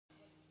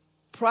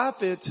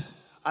Prophet,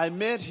 I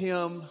met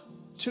him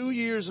 2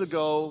 years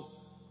ago,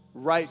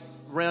 right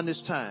around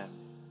this time.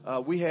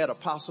 We had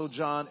Apostle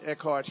John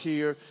Eckhart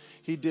here.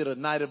 He did a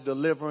night of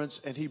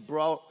deliverance, and he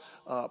brought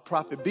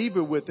Prophet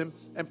Beaver with him.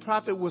 And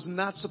Prophet was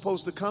not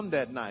supposed to come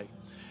that night.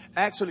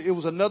 Actually, it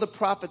was another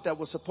prophet that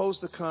was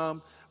supposed to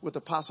come with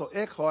Apostle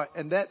Eckhart,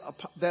 and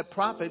that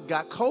prophet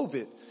got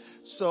COVID.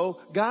 So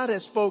God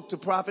has spoke to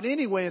Prophet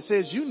anyway and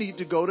says, you need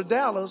to go to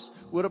Dallas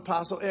with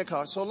Apostle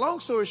Eckhart. So long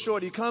story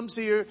short, he comes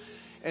here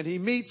and he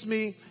meets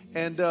me,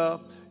 and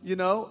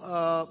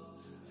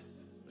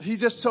he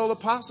just told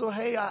Apostle,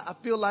 hey, I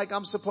feel like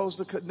I'm supposed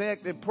to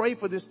connect and pray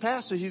for this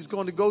pastor. He's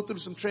going to go through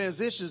some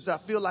transitions. I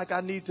feel like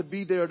I need to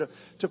be there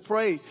to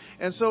pray.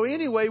 And so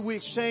anyway, we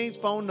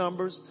exchanged phone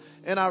numbers,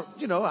 and I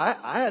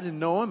didn't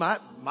know him.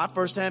 My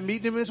first time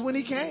meeting him is when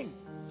he came.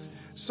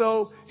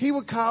 So he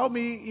would call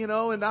me, and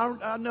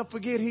I'll never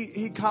forget,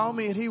 he called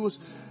me, and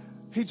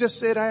he just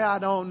said, hey, I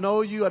don't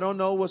know you. I don't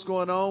know what's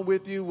going on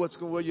with you,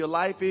 what your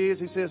life is.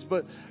 He says,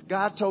 but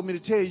God told me to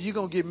tell you, you're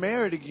going to get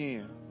married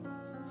again.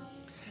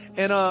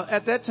 And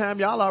at that time,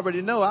 y'all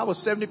already know, I was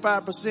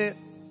 75%,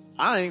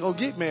 I ain't gonna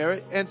get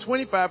married, and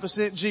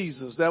 25%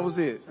 Jesus. That was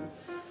it.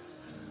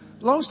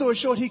 Long story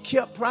short, he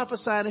kept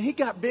prophesying, and he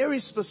got very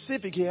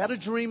specific. He had a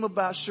dream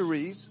about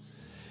Cherise.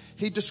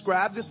 He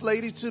described this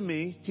lady to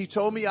me. He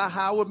told me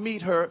how I would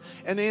meet her,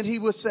 and then he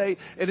would say,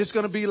 and it's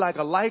gonna be like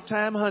a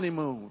lifetime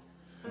honeymoon.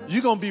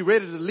 You're gonna be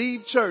ready to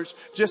leave church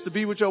just to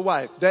be with your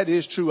wife. That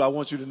is true. I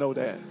want you to know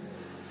that.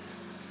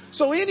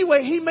 So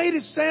anyway, he made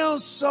it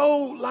sound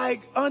so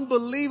like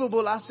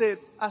unbelievable. I said,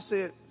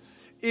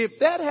 if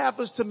that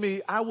happens to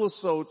me, I will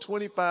sow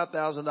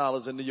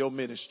 $25,000 into your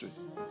ministry.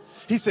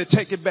 He said,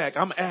 take it back.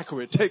 I'm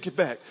accurate. Take it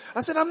back.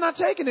 I said, I'm not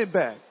taking it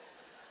back.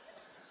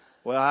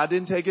 Well, I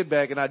didn't take it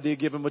back, and I did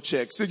give him a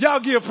check. So y'all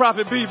give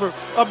Prophet Beaver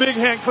a big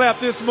hand clap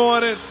this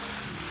morning.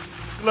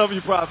 Love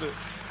you, Prophet.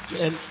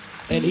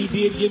 And he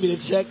did give me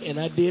the check, and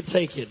I did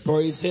take it.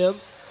 Praise him.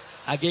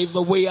 I gave him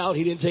a way out.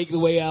 He didn't take the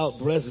way out.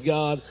 Bless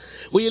God.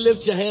 Will you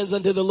lift your hands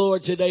unto the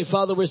Lord today?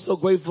 Father, we're so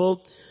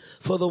grateful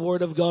for the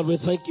word of God. We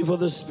thank you for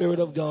the Spirit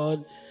of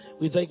God.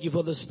 We thank you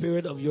for the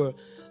Spirit of your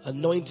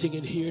anointing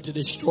in here to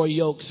destroy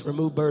yokes,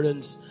 remove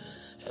burdens,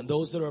 and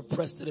those that are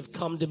oppressed that have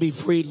come to be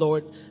freed,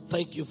 Lord.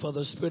 Thank you for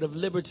the Spirit of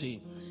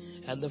liberty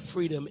and the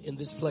freedom in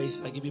this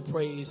place. I give you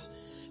praise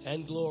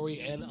and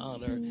glory and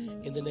honor.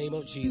 In the name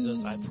of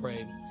Jesus, I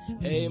pray.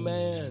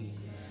 Amen.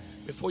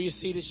 Before you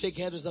see this, shake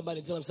hands with somebody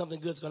and tell them something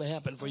good's going to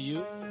happen for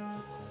you.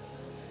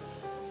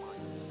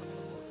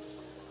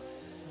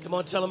 Come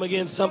on, tell them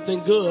again,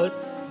 something good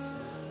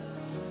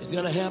is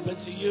going to happen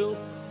to you.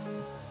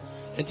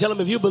 And tell them,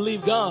 if you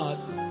believe God,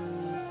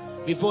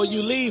 before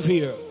you leave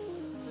here,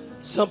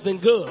 something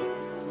good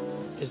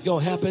is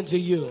going to happen to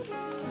you.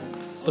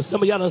 Well,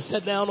 some of y'all done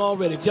sat down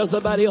already. Tell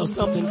somebody else,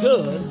 something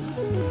good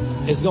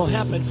is going to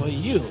happen for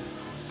you.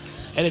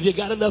 And if you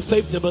got enough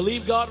faith to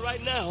believe God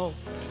right now,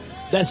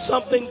 that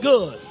something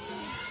good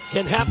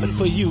can happen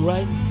for you,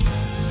 right?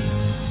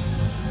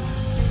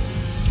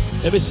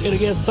 Let me say it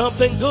again.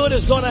 Something good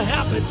is going to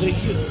happen to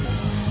you.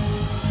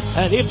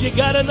 And if you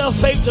got enough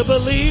faith to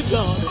believe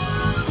God,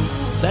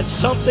 that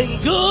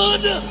something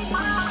good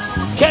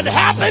can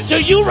happen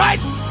to you right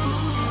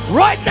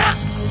now.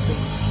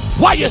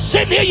 While you're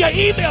sitting here, your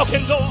email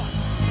can go on.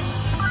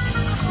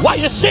 While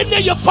you're sitting there,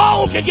 your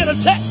phone can get a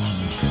text.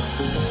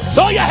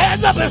 Throw your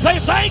hands up and say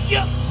thank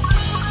you.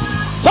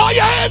 Throw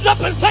your hands up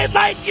and say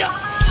thank you.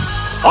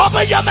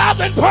 Open your mouth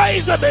and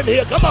praise him in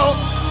here. Come on.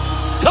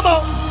 Come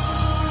on.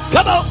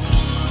 Come on.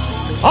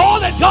 All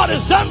that God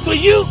has done for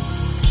you,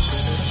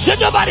 should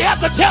nobody have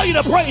to tell you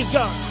to praise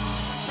God.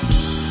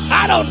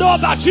 I don't know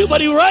about you,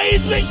 but he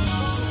raised me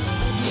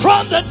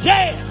from the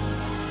dead.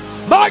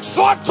 March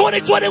 4th,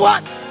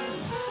 2021.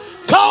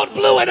 Cold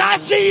blew in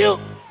ICU,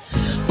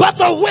 but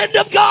the wind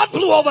of God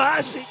blew over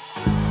ICU.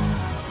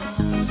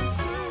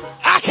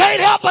 I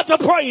can't help but to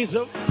praise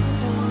him.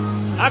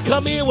 I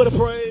come in with a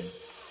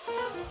praise.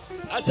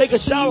 I take a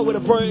shower with a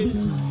praise.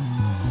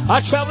 I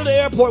travel to the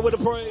airport with a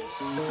praise.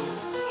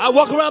 I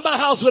walk around my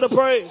house with a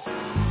praise.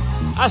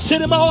 I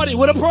sit in my audience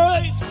with a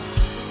praise.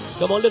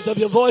 Come on, lift up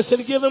your voice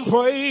and give him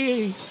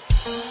praise.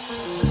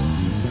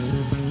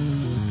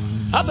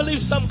 I believe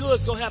something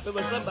good's gonna happen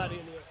with somebody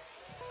in here.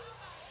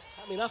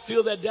 I mean, I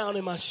feel that down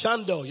in my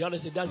shando. Y'all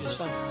understand down your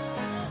shando.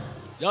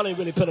 Y'all ain't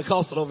really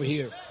Pentecostal over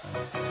here.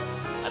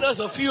 I know there's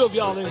a few of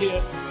y'all in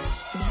here.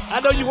 I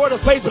know you weren't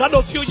of faith, but I know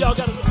a few of y'all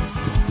got it.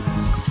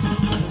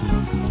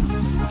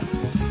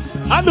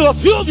 I know a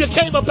few of you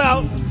came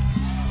about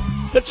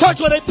the church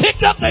where they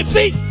picked up their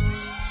feet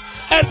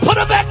and put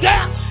them back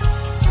down.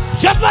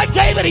 Just like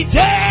David, he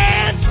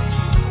danced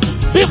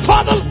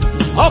before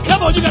the... Oh,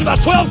 come on, you got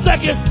about 12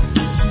 seconds.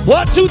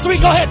 1, 2, 3,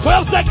 go ahead,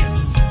 12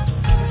 seconds.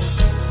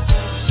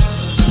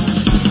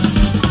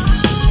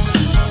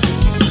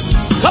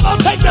 Come on,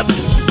 take them.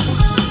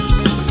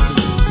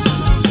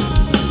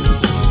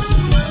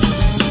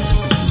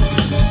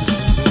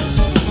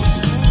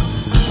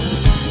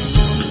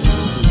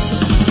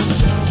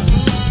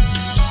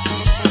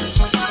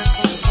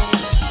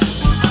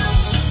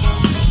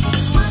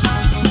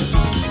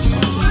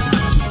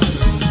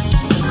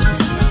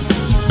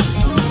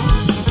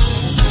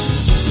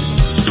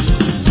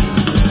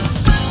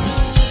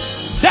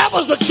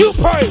 that you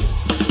pray.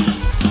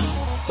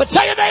 But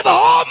tell your neighbor,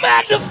 oh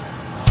magnify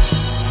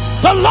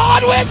the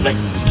Lord with me.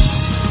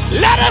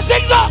 Let us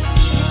exalt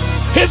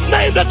his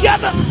name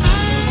together.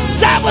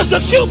 That was the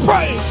true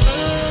praise.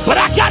 But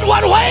I got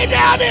one way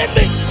down in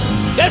me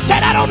that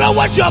said, I don't know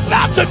what you're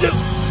about to do,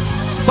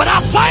 but I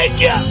thank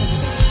you.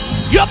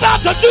 You're about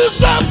to do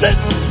something.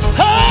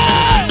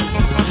 Hey!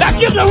 Now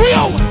give the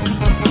real one.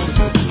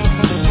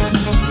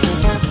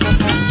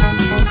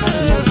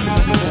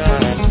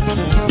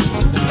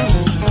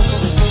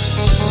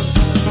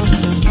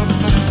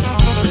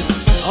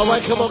 All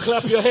right, come on,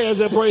 clap your hands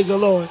and praise the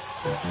Lord.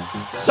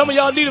 Some of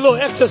y'all need a little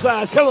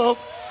exercise. Come on.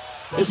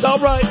 It's all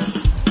right.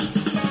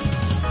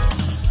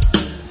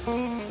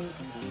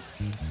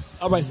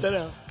 All right, sit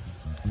down.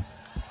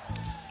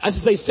 I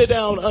should say sit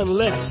down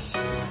unless.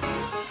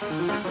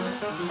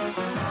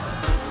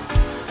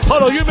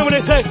 Hold on, you remember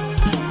they say,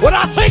 when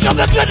I think of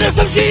the goodness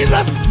of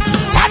Jesus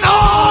and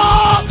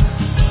all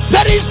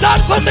that he's done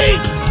for me,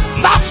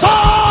 my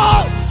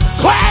soul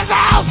cries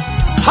out,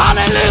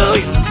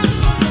 hallelujah.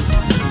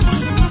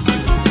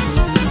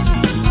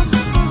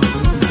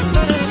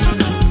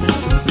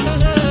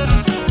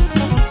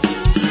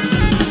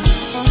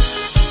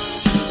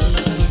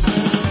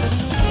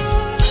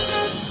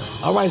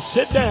 All right,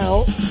 sit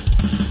down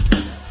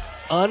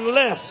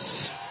unless.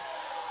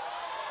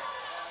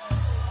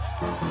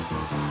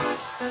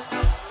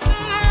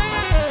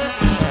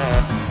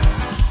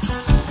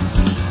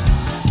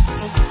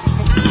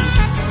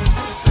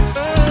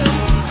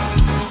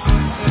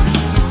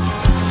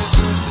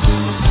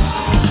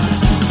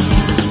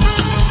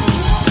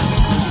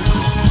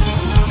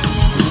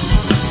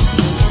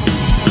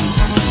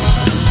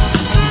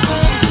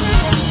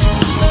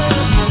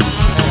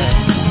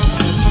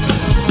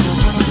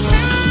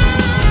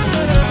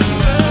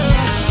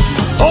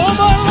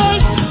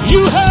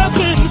 You have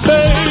been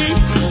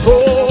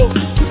faithful.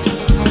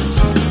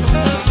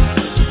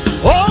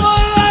 All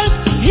my life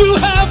you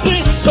have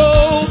been so.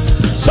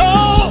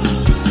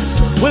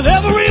 With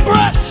every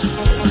breath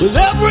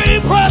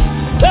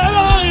that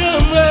I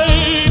am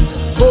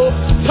able.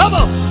 Come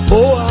on.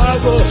 Oh, I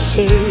will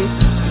sing.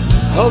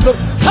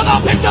 Come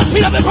on, pick those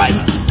feet up and praise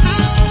him.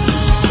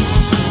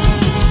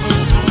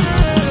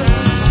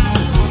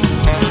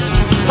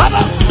 Come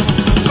on.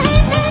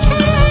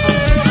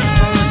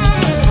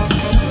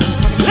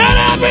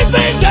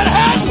 Everything that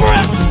has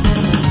breath.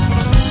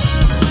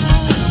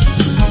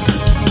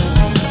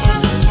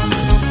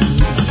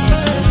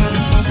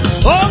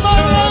 All my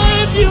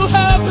life you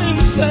have been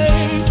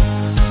saved.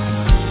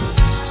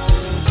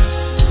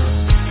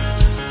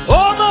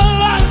 All my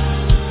life.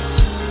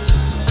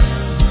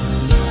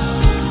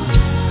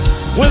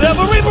 With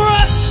every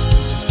breath.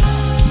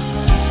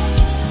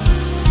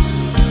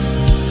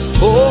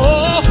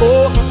 Oh,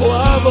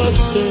 I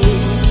must sing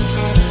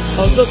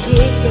of the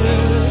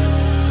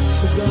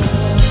goodness of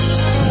God.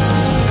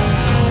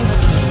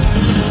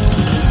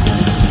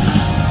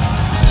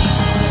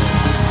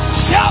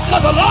 Shout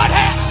for the Lord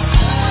has.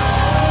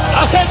 I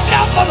said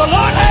shout for the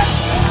Lord has.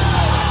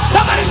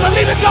 Somebody's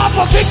believing God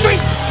for victory.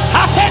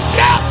 I said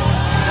shout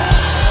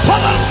for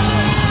the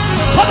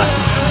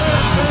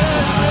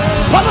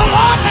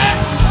Lord has.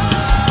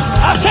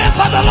 I said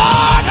for the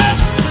Lord has.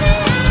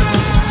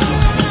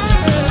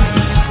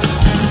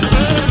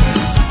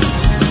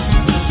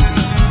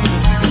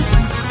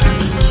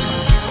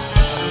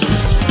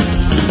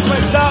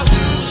 Wait, stop.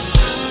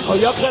 Oh,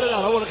 y'all cut it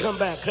out. I want to come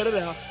back. Cut it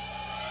out.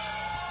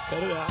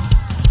 Cut it out.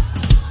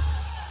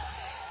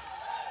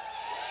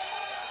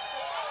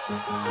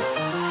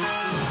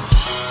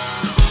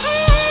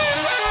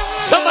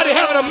 Somebody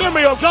having a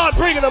memory of God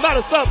bringing them out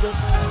of something.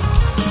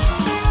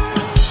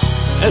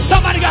 And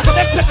somebody got some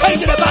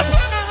expectation about it.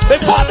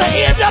 Before the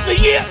end of the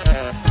year,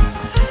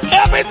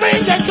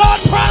 everything that God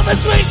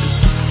promised me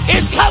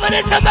is coming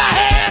into my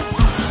hand.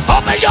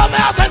 Open your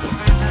mouth and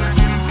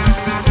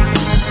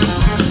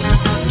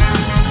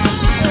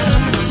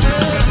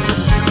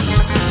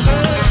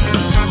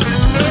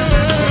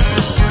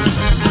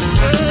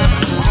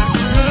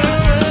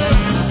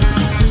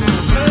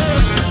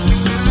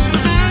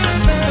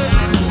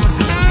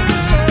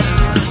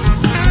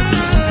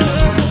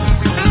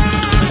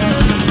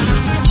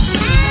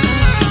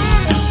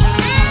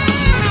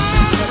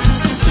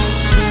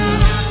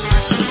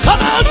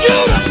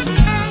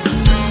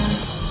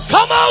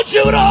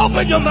Judah,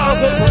 open your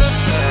mouth and pray.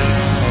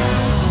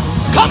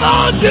 Come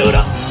on,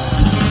 Judah.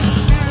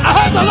 I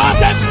heard the Lord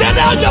say, send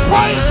out your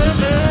praise.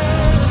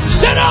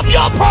 Send up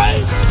your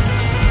praise.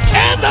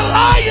 And the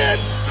Lion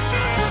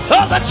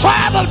of the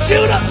tribe of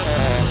Judah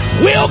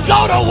will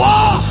go to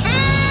war.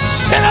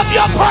 Send up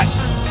your praise.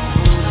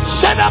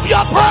 Send up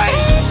your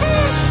praise.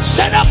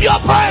 Send up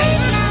your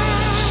praise.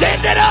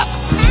 Send it up.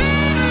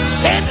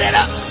 Send it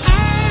up.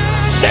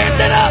 Send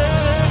it up.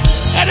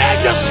 And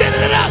as you're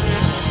sending it up,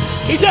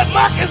 he said,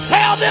 Marcus,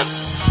 tell them,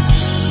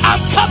 I'm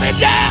coming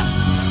down.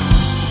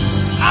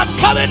 I'm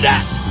coming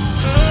down.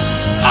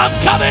 I'm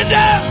coming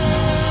down.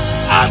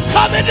 I'm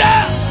coming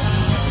down.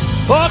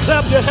 Oh,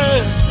 clap your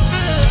hands.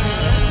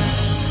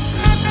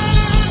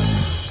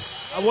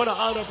 I want to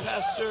honor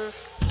Pastor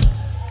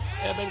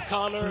Evan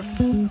Connor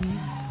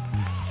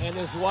and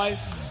his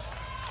wife.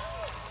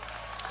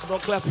 Come on,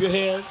 clap your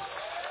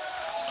hands.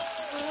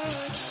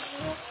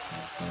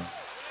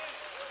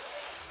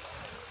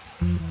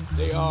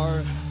 They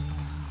are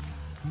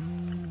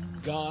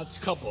God's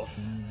couple.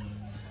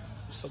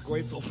 I'm so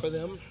grateful for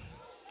them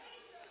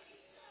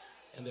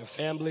and their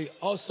family.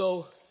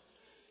 Also,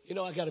 you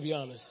know, I got to be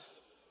honest.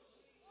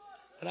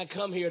 When I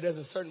come here, there's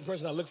a certain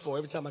person I look for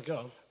every time I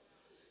come,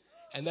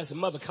 and that's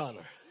Mother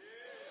Connor.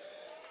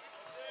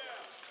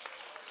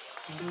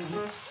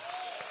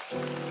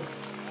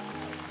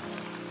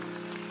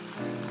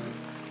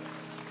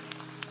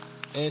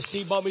 And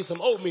she bought me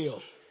some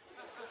oatmeal.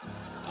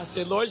 I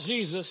said, Lord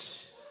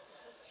Jesus,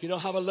 you know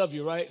how I love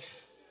you, right?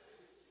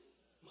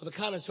 Mother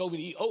Connor told me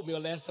to eat oatmeal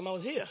last time I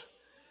was here,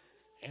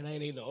 and I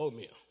ain't eating no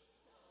oatmeal.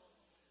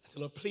 I said,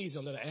 Lord, please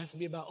don't let her ask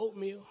me about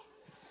oatmeal.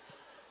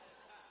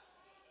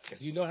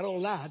 Because you know I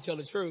don't lie, I tell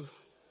the truth.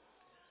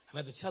 I'm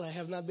going to have to tell her I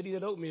have not been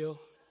eating oatmeal.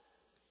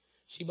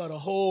 She bought a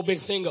whole big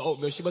thing of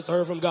oatmeal. She must have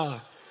heard from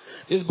God.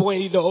 This boy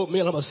ain't eating no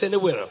oatmeal. I'm going to send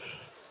it with her.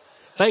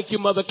 Thank you,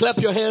 Mother. Clap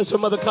your hands for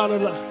Mother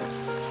Connor.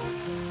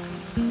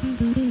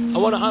 I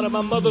want to honor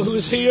my mother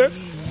who's here.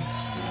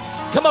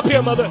 Come up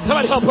here, Mother.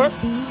 Somebody help her.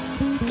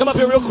 Come up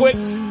here real quick.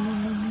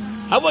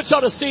 I want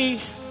y'all to see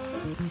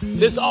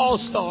this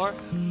all-star.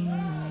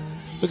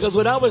 Because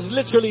when I was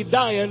literally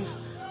dying,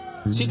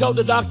 she told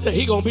the doctor,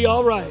 he gonna be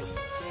all right.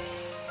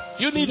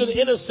 You need an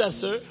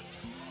intercessor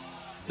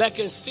that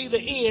can see the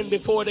end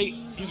before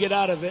you get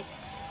out of it.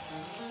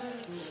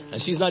 And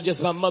she's not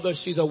just my mother,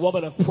 she's a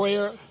woman of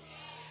prayer.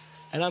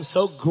 And I'm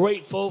so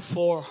grateful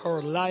for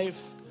her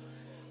life.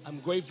 I'm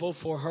grateful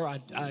for her.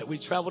 We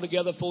travel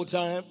together full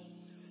time.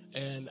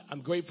 And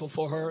I'm grateful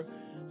for her.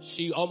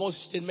 She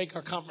almost didn't make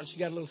our conference. She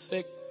got a little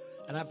sick.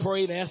 And I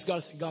prayed and asked God, I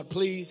said, God,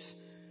 please,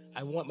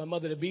 I want my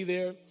mother to be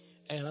there.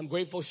 And I'm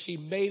grateful she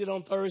made it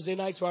on Thursday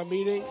night to our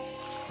meeting.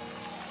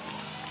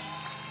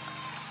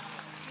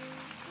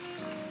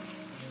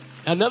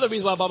 Another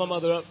reason why I brought my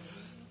mother up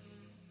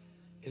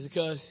is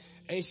because,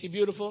 ain't she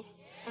beautiful?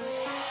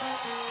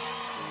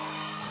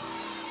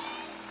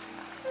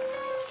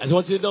 I just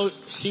want you to know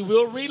she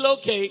will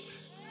relocate.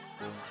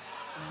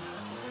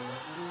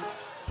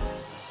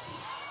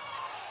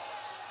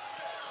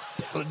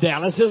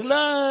 Dallas is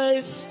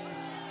nice.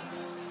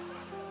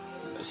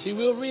 So she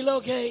will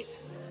relocate.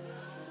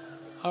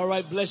 All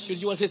right, bless you.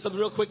 Do you want to say something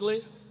real quickly?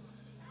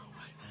 All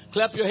right.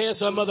 Clap your hands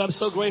for my mother. I'm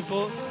so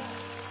grateful.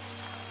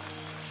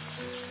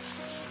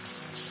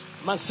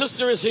 My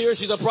sister is here.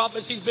 She's a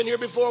prophet. She's been here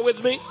before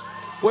with me.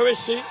 Where is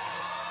she?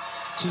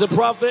 She's a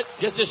prophet.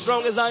 Just as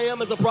strong as I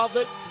am as a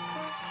prophet.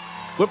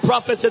 We're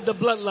prophets in the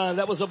bloodline.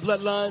 That was a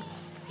bloodline.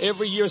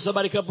 Every year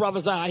somebody come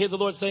prophesy. I hear the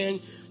Lord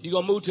saying, you're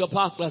going to move to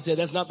apostle. I said,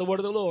 that's not the word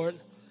of the Lord.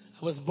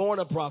 I was born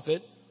a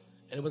prophet,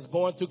 and it was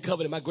born through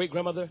covenant.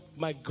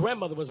 My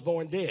grandmother was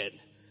born dead.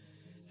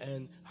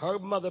 And her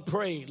mother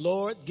prayed,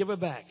 Lord, give her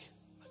back.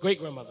 My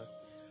great-grandmother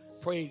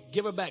prayed,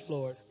 give her back,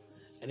 Lord.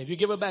 And if you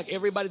give her back,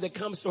 everybody that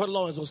comes to her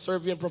loins will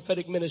serve you in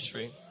prophetic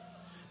ministry.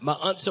 My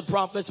aunts are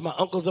prophets. My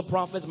uncles are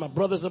prophets. My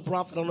brother's a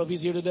prophet. I don't know if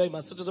he's here today. My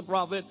sister's a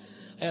prophet.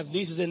 I have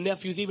nieces and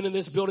nephews, even in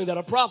this building, that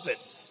are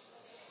prophets.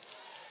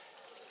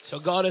 So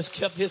God has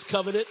kept his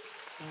covenant.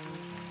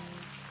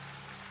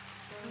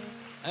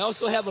 I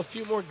also have a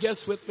few more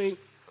guests with me.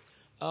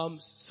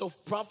 So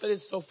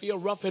prophetess Sophia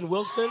Ruffin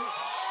Wilson.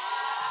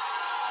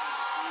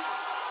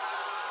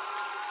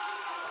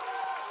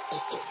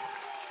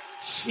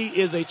 She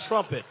is a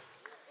trumpet.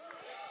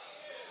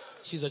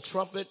 She's a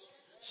trumpet.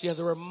 She has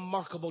a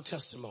remarkable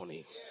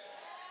testimony.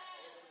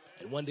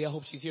 And one day I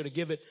hope she's here to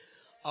give it,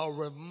 a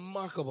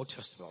remarkable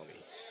testimony.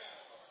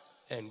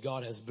 And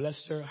God has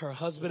blessed her. Her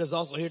husband is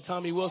also here,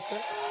 Tommy Wilson.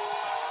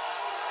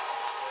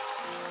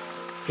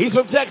 He's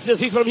from Texas.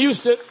 He's from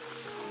Houston.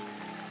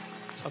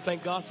 So I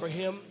thank God for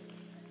him.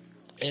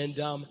 And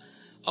one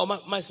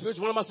of my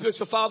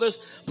spiritual fathers,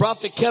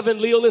 Prophet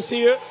Kevin Leal, is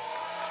here.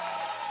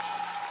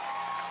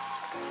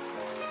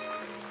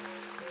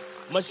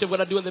 Much of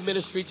what I do in the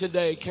ministry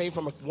today came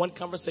from one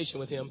conversation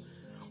with him.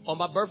 On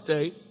my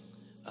birthday,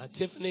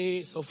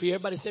 Tiffany, Sophia,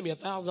 everybody sent me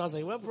 $1,000. I was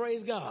like, well,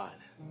 praise God.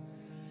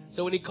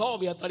 So when he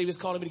called me, I thought he was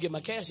calling me to get my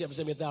cash up and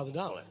send me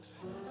 $1,000.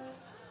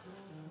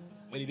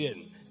 But he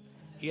didn't.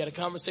 He had a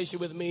conversation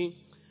with me,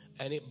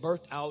 and it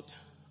birthed out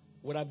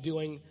what I'm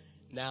doing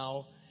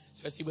now,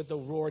 especially with the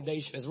Roar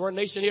Nation. Is Roar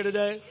Nation here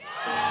today?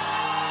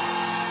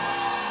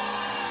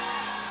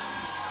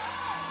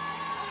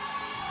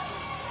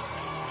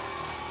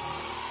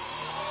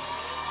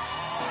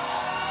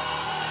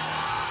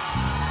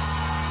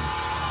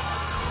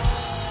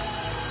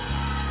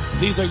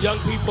 These are young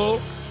people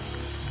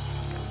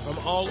from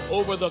all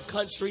over the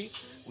country.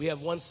 We have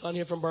one son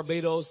here from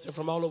Barbados. They're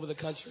from all over the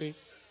country.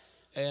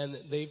 And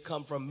they've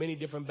come from many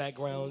different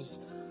backgrounds.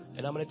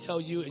 And I'm going to tell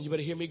you, and you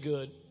better hear me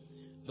good,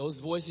 those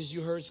voices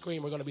you heard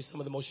scream are going to be some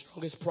of the most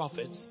strongest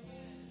prophets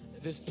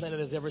that this planet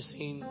has ever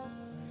seen.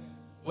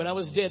 When I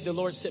was dead, the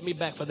Lord sent me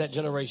back for that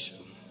generation.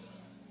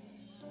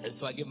 And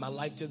so I give my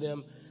life to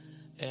them.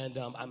 And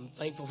I'm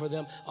thankful for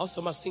them.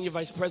 Also, my Senior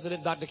Vice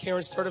President, Dr.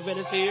 Karen Sturtevant,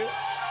 is here.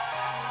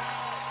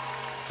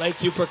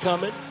 Thank you for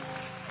coming.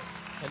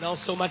 And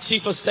also my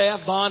Chief of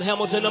Staff, Bond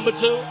Hamilton, number 2.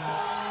 So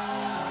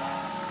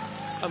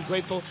I'm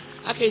grateful.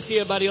 I can't see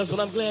everybody else,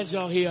 but I'm glad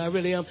y'all here. I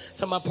really am.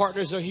 Some of my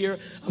partners are here.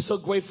 I'm so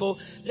grateful.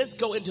 Let's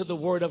go into the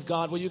Word of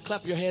God. Will you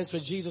clap your hands for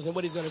Jesus and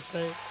what He's going to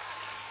say?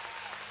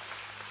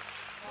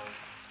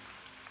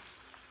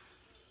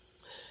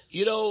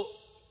 You know,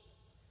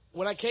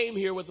 when I came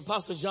here with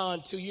Apostle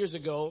John 2 years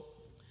ago,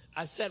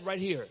 I sat right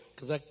here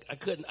because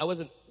I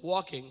wasn't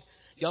walking.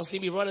 Y'all see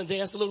me run and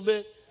dance a little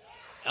bit?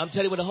 I'm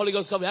telling you, when the Holy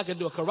Ghost comes, I can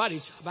do a karate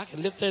chop. I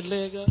can lift that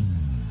leg up.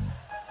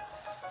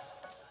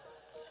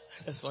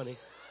 That's funny.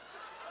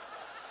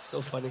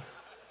 So funny.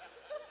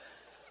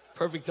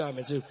 Perfect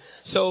timing too.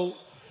 So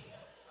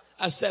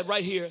I sat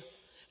right here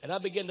and I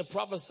began to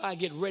prophesy,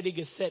 get ready,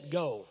 get set,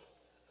 go.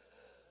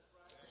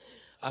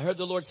 I heard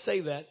the Lord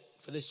say that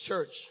for this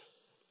church.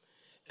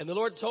 And the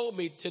Lord told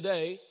me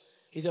today,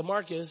 He said,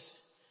 Marcus,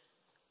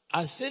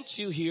 I sent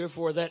you here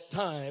for that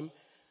time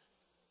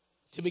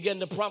to begin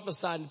to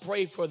prophesy and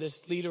pray for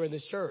this leader in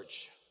this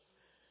church.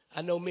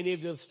 I know many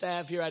of the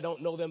staff here, I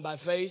don't know them by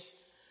face,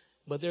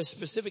 but there's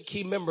specific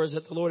key members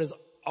that the Lord has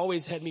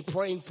always had me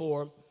praying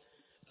for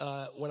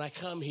when I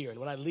come here and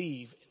when I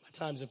leave in my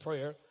times of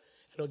prayer.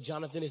 I know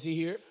Jonathan, is he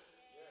here?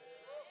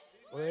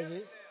 Where is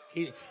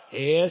he?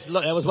 Yes,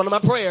 look, that was one of my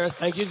prayers.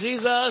 Thank you,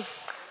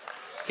 Jesus.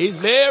 He's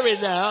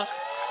married now.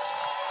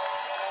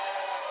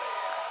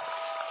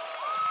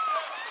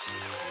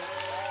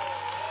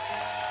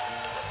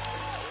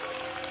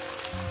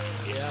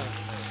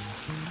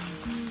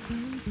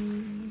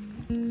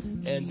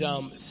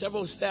 And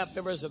several staff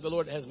members that the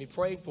Lord has me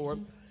praying for,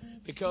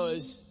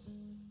 because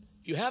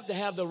you have to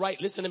have the right,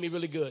 listen to me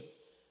really good.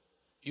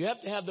 You have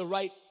to have the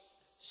right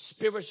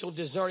spiritual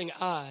discerning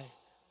eye.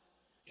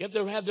 You have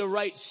to have the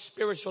right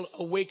spiritual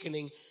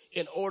awakening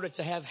in order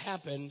to have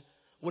happen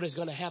what is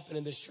going to happen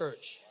in this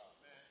church.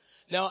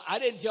 Now, I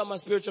didn't tell my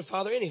spiritual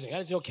father anything. I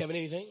didn't tell Kevin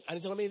anything. I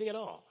didn't tell him anything at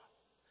all.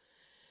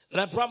 But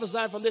I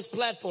prophesied from this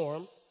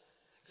platform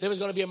there was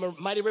going to be a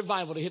mighty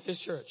revival to hit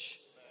this church.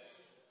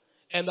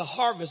 And the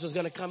harvest was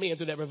going to come in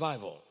through that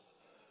revival.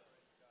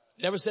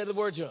 Never said the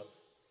word to him.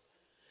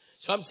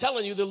 So I'm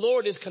telling you, the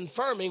Lord is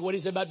confirming what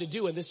He's about to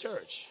do in this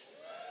church.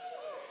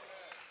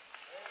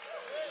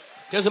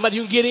 Tell somebody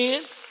you can get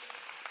in.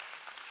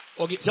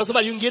 Or tell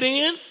somebody you can get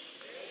in.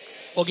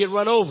 Or get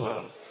run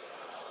over.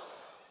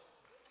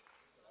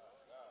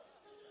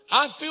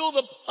 I feel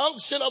the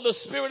unction of the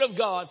Spirit of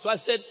God. So I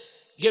said,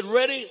 get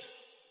ready,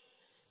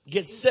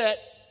 get set,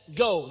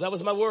 go. That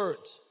was my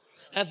words.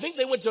 And I think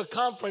they went to a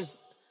conference,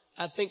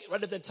 I think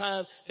right at the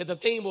time that the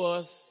theme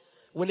was,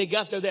 when they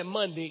got there that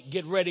Monday,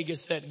 get ready, get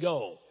set,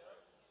 go.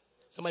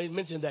 Somebody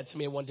mentioned that to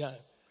me at one time.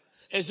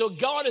 And so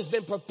God has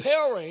been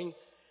preparing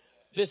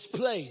this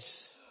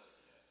place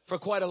for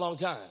quite a long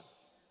time.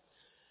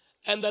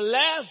 And the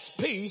last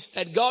piece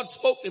that God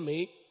spoke to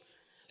me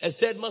and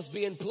said must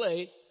be in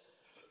play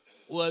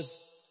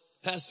was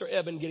Pastor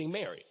Eben getting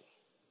married.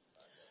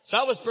 So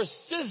I was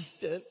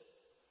persistent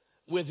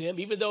with him,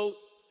 even though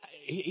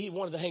he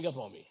wanted to hang up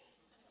on me.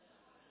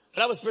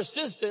 But I was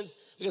persistent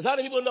because how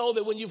many people know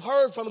that when you've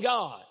heard from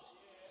God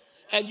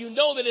and you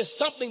know that it's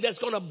something that's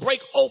going to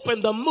break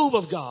open the move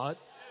of God,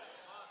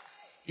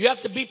 you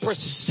have to be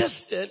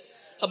persistent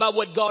about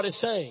what God is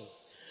saying.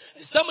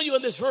 And some of you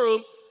in this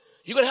room,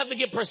 you're going to have to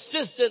get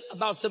persistent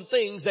about some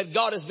things that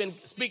God has been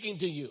speaking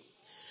to you.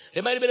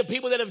 There might have been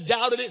people that have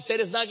doubted it, said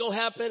it's not going to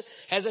happen,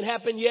 hasn't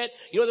happened yet.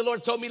 You know, the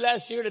Lord told me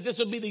last year that this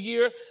would be the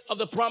year of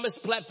the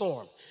promised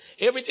platform.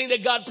 Everything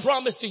that God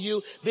promised to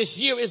you,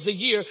 this year is the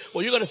year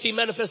where you're going to see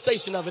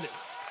manifestation of it.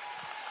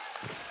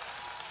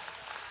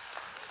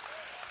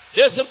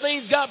 There's some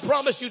things God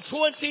promised you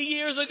 20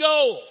 years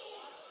ago.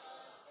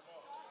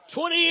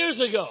 20 years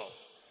ago.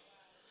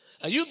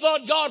 And you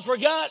thought God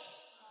forgot,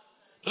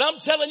 but I'm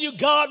telling you,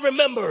 God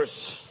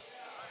remembers.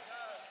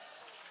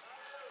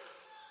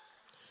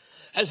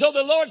 And so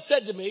the Lord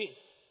said to me,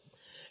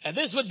 and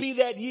this would be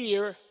that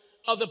year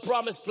of the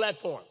promised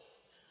platform.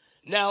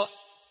 Now,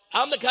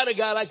 I'm the kind of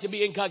guy I like to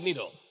be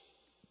incognito.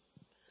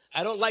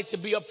 I don't like to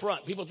be up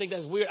front. People think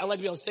that's weird. I like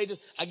to be on stages.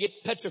 I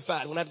get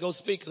petrified when I have to go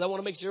speak because I want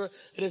to make sure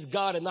that it's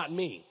God and not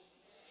me.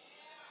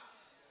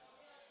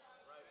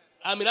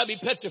 I mean, I'd be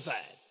petrified.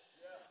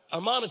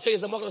 Armand will tell you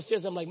as I'm walking on the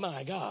stairs, I'm like,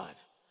 my God,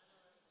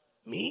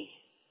 me?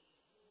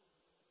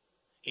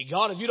 Hey,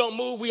 God, if you don't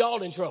move, we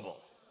all in trouble.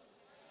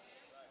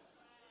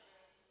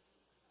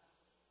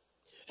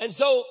 And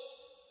so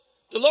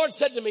the Lord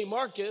said to me,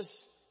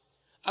 Marcus,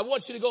 I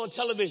want you to go on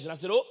television. I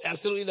said, oh,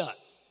 absolutely not.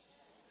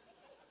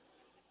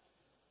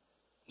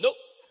 Nope.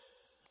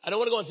 I don't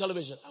want to go on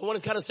television. I want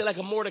to kind of say like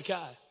a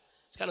Mordecai.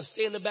 Just kind of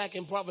stay in the back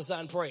and prophesy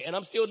and pray. And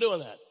I'm still doing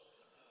that.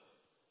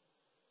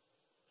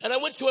 And I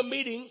went to a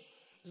meeting.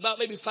 There's about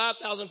maybe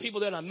 5,000 people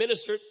there and I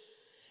ministered.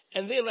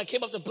 And then when I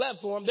came up the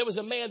platform, there was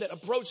a man that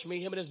approached me,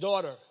 him and his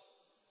daughter.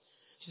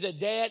 She said,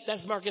 Dad,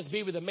 that's Marcus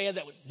Beaver, the man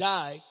that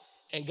died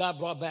and God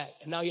brought back.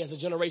 And now he has a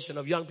generation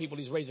of young people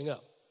he's raising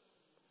up.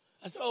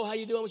 I said, oh, how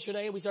you doing? What's your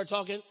name? We started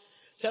talking.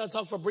 Started to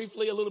talk for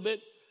briefly a little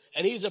bit.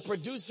 And he's a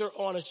producer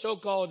on a show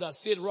called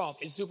Sid Roth.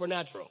 It's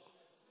Supernatural.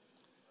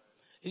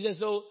 He said,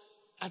 so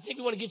I think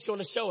we want to get you on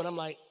the show. And I'm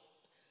like,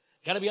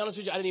 gotta be honest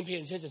with you, I didn't even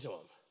pay attention to him.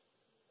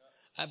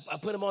 I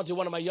put him on to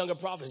one of my younger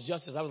prophets,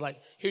 Justice. I was like,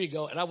 here you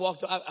go. And I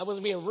walked, I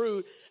wasn't being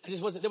rude.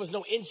 There was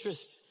no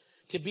interest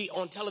to be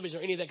on television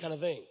or any of that kind of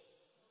thing.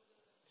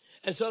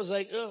 And so I was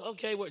like, oh,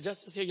 okay, well,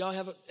 Justice here. Y'all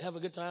have a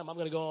good time. I'm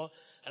going to go on.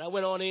 And I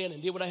went on in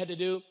and did what I had to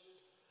do.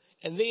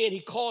 And then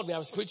he called me. I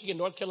was preaching in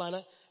North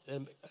Carolina, a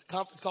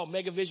conference called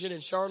Mega Vision in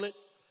Charlotte.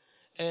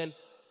 And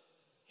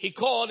he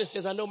called and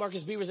says, I know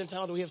Marcus Beaver's in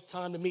town. Do we have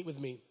time to meet with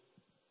me?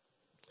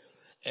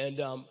 And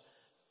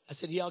I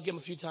said, yeah, I'll give him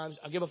a few times.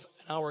 I'll give him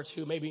an hour or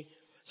two maybe.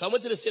 So I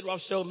went to the Sid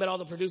Roth show, met all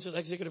the producers,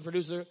 executive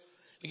producer,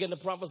 began to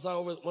prophesy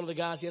over one of the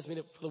guys. He asked me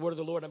for the word of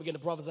the Lord. I began to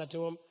prophesy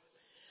to him.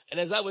 And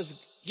as I was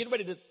getting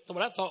ready to,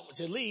 what I thought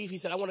to leave, he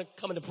said, I want to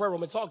come in the prayer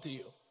room and talk to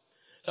you.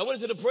 So I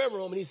went into the prayer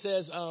room and he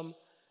says, we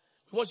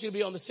want you to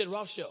be on the Sid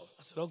Roth show.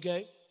 I said,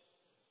 okay.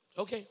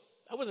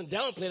 I wasn't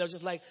downplaying. I was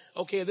just like,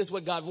 okay, if this is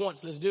what God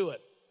wants, let's do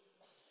it.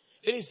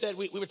 Then he said,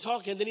 we were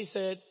talking. Then he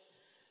said,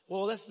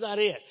 well, that's not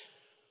it.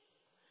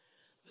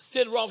 The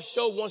Sid Roth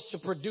show wants to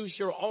produce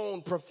your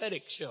own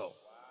prophetic show.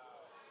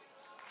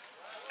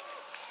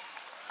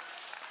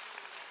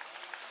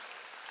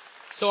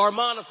 So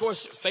Armand, of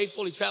course,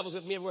 faithfully travels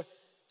with me everywhere.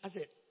 I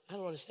said, I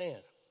don't understand.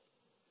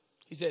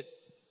 He said,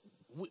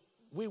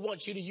 we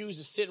want you to use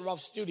the Sid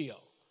Roth studio.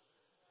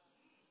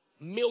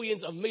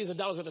 Millions of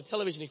dollars worth of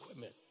television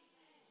equipment.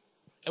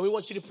 And we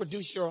want you to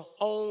produce your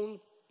own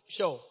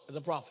show as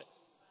a prophet.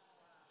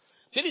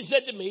 Then he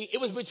said to me,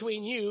 it was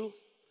between you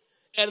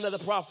and another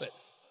prophet.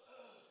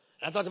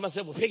 And I thought to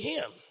myself, well, pick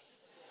him.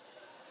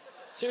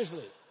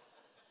 Seriously.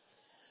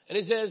 And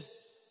he says,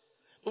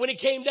 but when it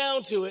came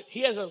down to it,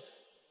 he has a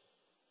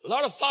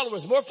lot of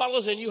followers, more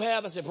followers than you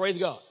have. I said, praise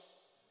God.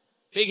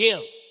 Pick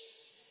him.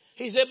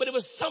 He said, but it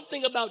was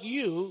something about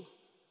you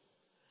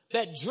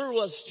that drew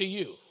us to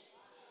you.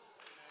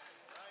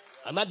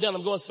 I'm not done.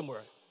 I'm going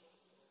somewhere.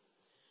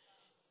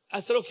 I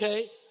said,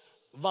 okay,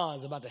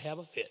 Von's about to have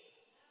a fit.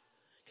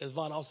 Because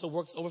Von also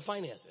works over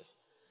finances.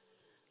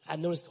 I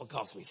know it's going to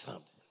cost me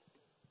something.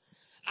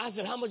 I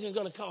said, how much is it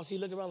going to cost? He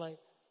looked around like,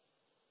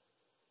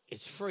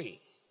 it's free.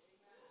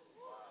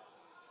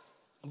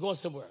 I'm going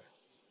somewhere.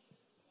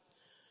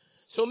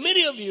 So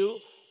many of you,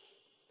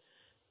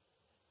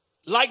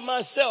 like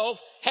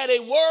myself, had a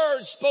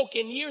word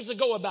spoken years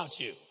ago about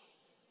you.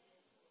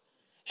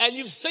 And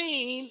you've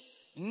seen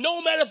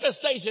no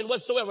manifestation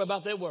whatsoever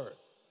about that word.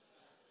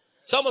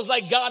 It's almost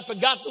like God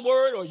forgot the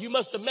word, or you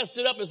must have messed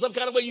it up in some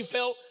kind of way you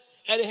felt,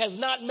 and it has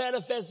not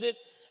manifested.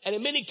 And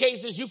in many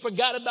cases, you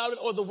forgot about it,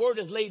 or the word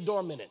is laid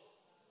dormant.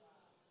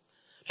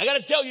 I got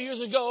to tell you,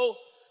 years ago,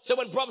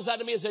 someone prophesied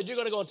to me and said, you're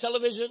going to go on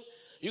television,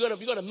 you're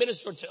going to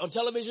minister on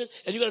television,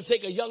 and you're going to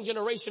take a young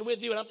generation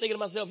with you. And I'm thinking to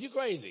myself, you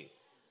crazy.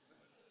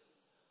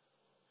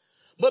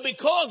 But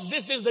because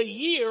this is the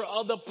year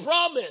of the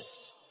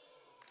promised,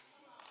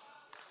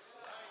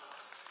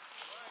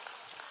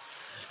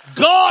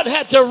 God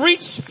had to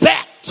reach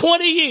back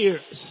 20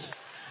 years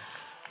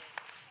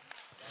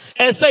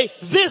and say,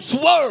 this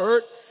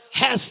word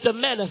has to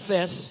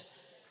manifest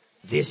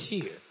this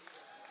year.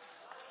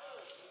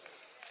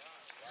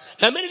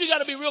 Now, many of you got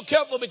to be real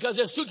careful, because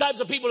there's two types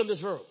of people in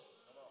this room.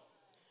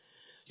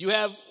 You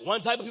have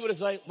one type of people that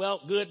say,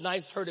 well, good,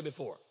 nice, heard it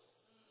before.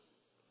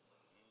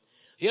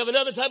 You have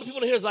another type of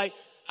people in here that's like,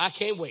 I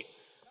can't wait.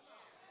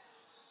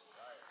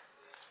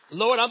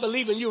 Lord, I'm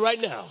believing you right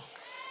now.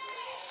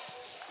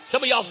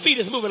 Some of y'all feet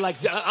is moving like,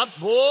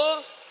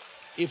 boy,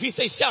 if he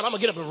say shout, I'm going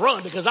to get up and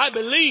run, because I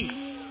believe.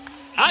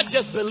 I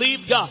just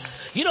believe God.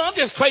 You know, I'm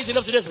just crazy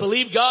enough to just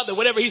believe God that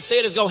whatever he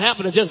said is going to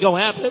happen, it's just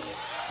going to happen.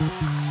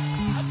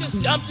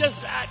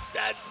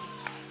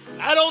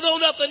 I don't know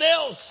nothing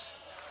else.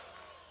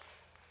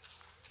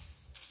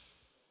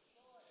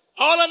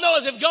 All I know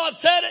is if God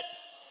said it.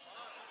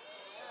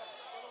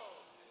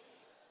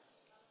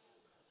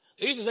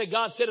 They used to say,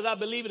 God said it, I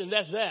believe it, and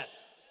that's that.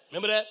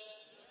 Remember that?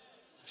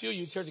 A few of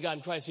you Church of God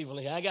in Christ people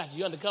in here. I got you.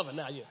 You're undercover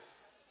now.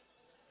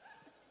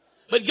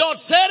 But God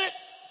said it.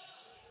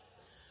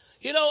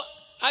 You know,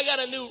 I got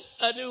a new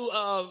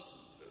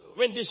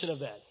rendition of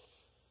that.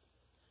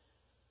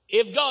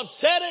 If God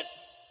said it,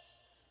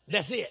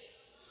 that's it.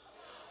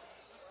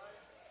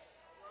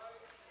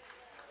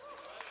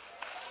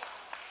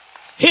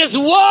 His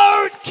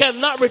word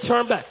cannot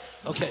return back.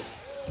 Okay.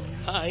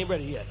 I ain't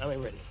ready yet. I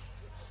ain't ready.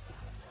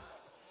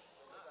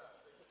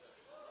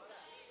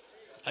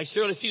 Like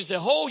Shirley Caesar said,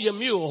 hold your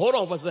mule. Hold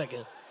on for a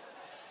second.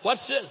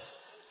 Watch this.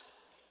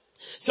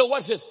 So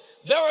watch this.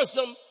 There are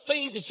some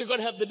things that you're going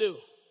to have to do.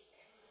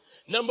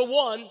 Number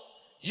one,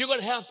 you're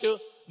going to have to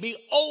be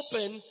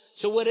open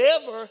to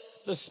whatever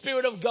the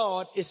Spirit of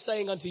God is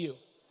saying unto you.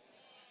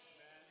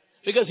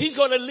 Because he's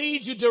going to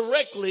lead you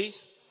directly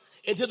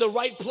into the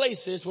right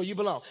places where you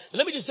belong. And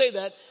let me just say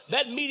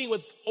that meeting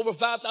with over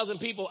 5,000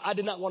 people, I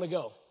did not want to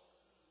go.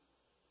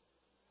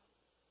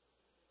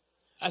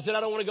 I said,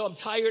 I don't want to go. I'm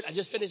tired. I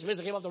just finished.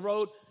 I came off the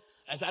road.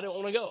 As I didn't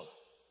want to go.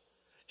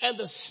 And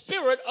the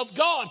Spirit of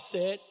God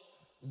said,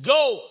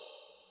 go.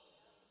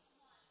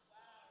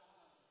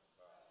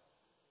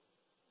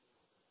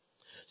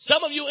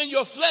 Some of you in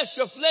your flesh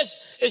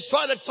is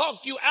trying to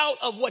talk you out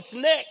of what's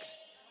next.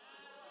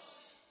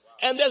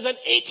 And there's an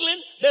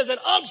inkling, there's an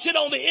unction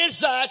on the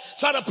inside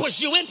trying to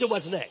push you into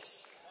what's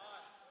next.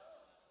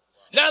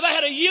 Now if I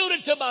had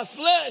yielded to my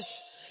flesh,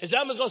 and said,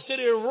 I'm just going to sit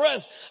here and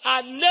rest,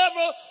 I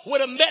never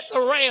would have met the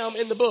ram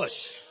in the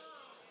bush.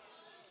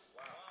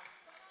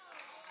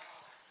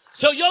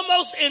 So your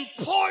most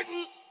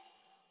important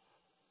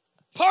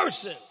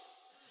person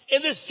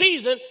in this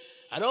season,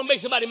 I don't make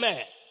somebody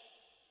mad,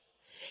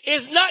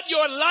 is not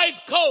your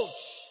life coach.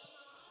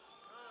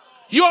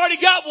 You already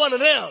got one of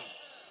them.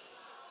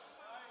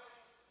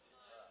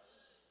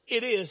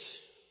 It is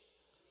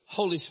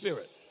Holy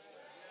Spirit.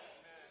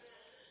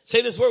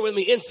 Say this word with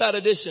me, inside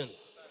edition.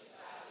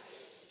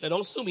 Now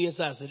don't sue me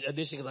inside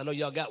edition because I know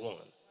y'all got one.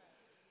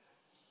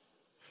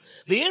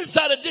 The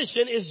inside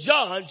edition is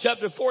John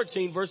chapter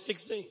 14 verse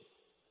 16.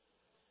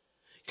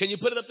 Can you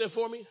put it up there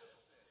for me?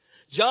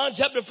 John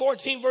chapter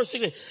 14 verse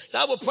 16. So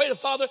I will pray to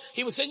Father,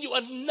 he will send you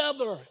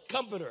another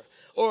comforter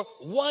or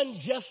one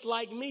just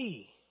like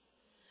me.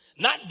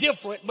 Not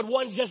different, but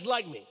one just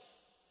like me.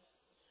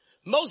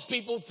 Most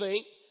people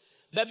think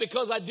that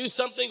because I do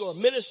something or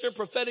minister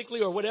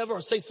prophetically or whatever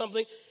or say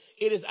something,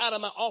 it is out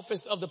of my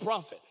office of the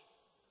prophet.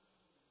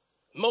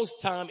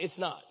 Most time it's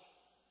not.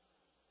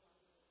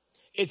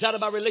 It's out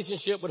of my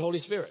relationship with Holy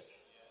Spirit.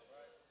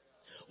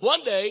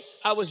 One day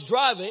I was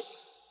driving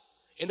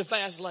in the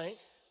fast lane.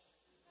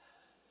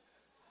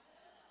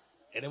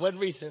 And it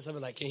wasn't recent. So I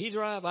was like, can he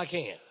drive? I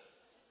can.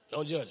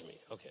 Don't judge me.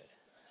 Okay.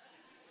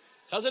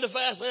 So I was in the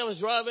fast lane. I was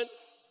driving.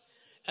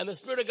 And the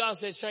Spirit of God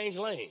said, change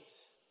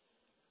lanes.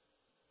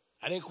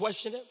 I didn't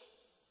question him.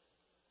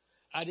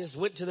 I just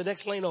went to the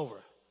next lane over.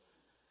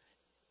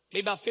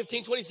 Maybe about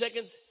 15, 20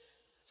 seconds,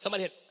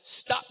 somebody had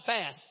stopped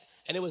fast.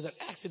 And it was an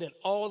accident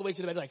all the way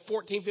to the back. Like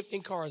 14,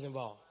 15 cars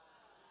involved.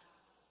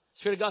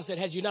 Spirit of God said,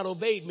 had you not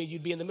obeyed me,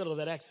 you'd be in the middle of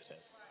that accident.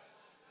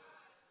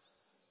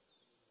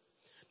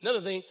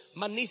 Another thing,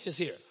 my niece is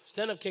here.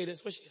 Stand up,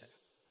 Cadence. Where's she at?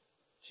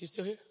 She's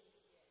still here?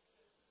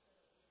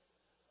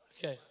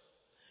 Okay.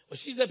 Well,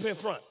 she's up here in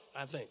front,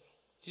 I think.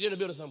 She's in the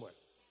building somewhere.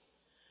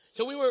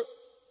 So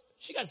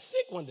she got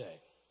sick one day.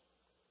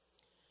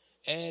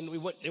 And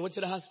they went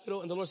to the hospital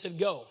and the Lord said,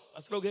 go.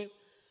 I said, okay.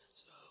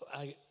 So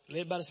I,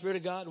 led by the Spirit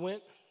of God,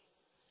 went,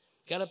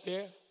 got up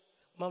there.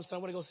 Mom said, I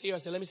want to go see her. I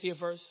said, let me see her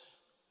first.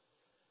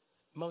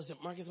 Mom said,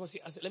 Marcus, want to see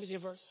her? I said, let me see her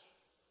first.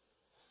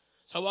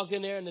 So I walked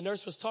in there and the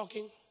nurse was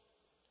talking.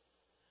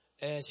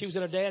 And she was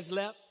in her dad's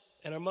lap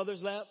and her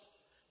mother's lap.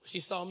 When she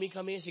saw me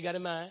come in, she got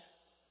in mine.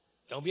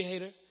 Don't be a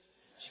hater.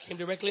 She came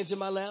directly into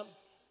my lap.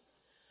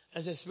 I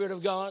said, Spirit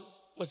of God,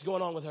 what's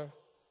going on with her?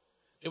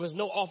 There was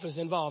no office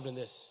involved in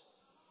this.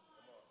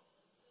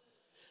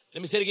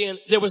 Let me say it again.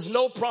 There was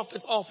no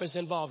prophet's office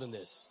involved in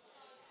this.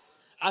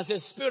 I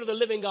said, Spirit of the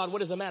living God,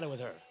 what is the matter with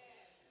her?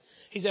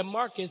 He said,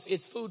 Marcus,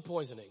 it's food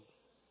poisoning.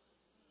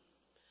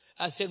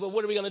 I said, well,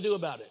 what are we going to do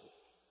about it?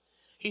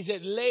 He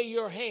said, lay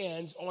your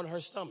hands on her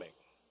stomach,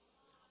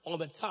 on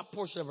the top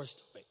portion of her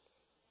stomach.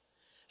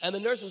 And the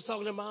nurse was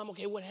talking to Mom,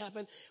 okay, what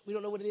happened? We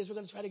don't know what it is. We're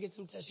going to try to get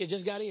some tests. She had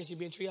just got in. She'd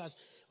be in triage.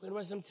 We're going to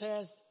run some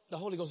tests. The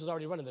Holy Ghost is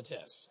already running the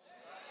tests.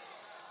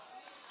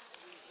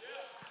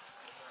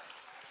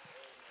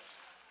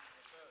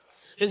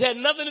 This had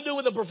nothing to do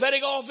with the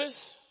prophetic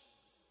office.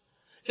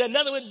 It had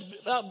nothing with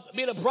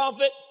being a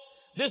prophet.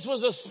 This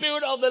was the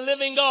Spirit of the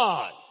living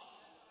God.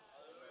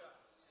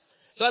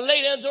 So I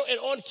laid hands on, and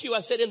on cue, I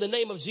said, in the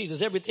name of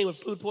Jesus, everything with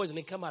food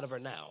poisoning come out of her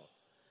now.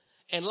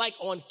 And like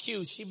on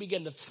cue, she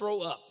began to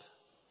throw up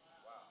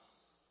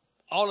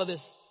all of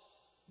this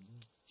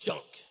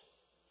junk.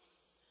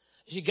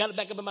 She got it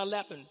back up in my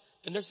lap, and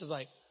the nurse was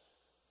like,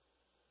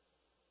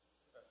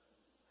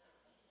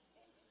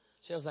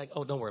 she was like,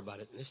 oh, don't worry about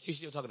it. She's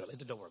still talking to her.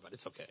 Don't worry about it.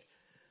 It's okay.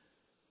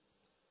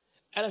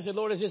 And I said,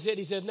 Lord, is this it?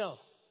 He said, no.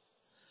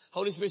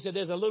 Holy Spirit said,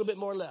 there's a little bit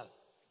more left.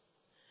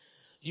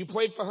 You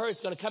prayed for her.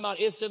 It's going to come out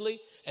instantly,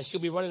 and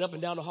she'll be running up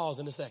and down the halls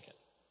in a second.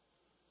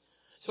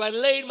 So I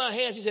laid my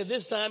hands. He said,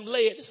 this time,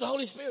 lay it. This is the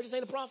Holy Spirit. This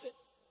ain't a prophet.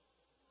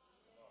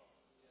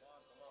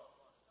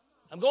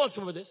 I'm going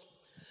somewhere with this.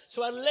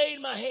 So I laid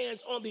my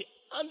hands on the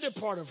under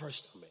part of her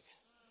stomach,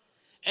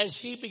 and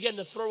she began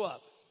to throw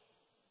up.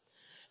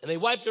 And they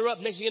wiped her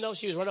up. Next thing you know,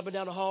 she was running up and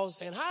down the halls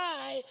saying,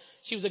 hi.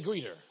 She was a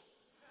greeter.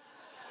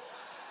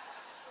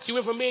 She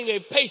went from being a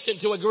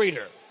patient to a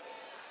greeter.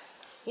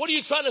 What are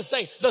you trying to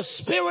say? The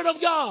Spirit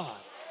of God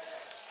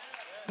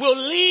will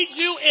lead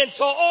you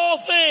into all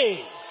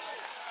things.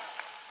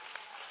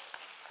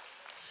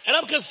 And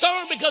I'm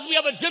concerned because we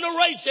have a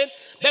generation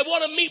that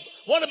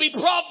want to be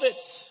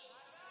prophets.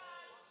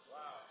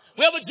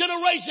 We have a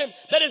generation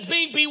that is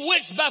being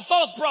bewitched by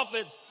false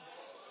prophets.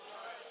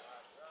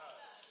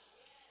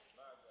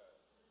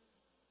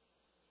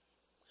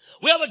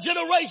 We have a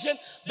generation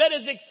that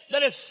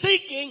is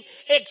seeking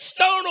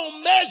external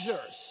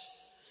measures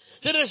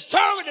to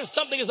determine if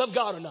something is of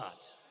God or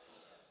not.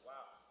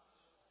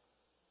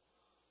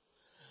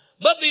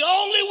 But the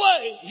only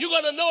way you're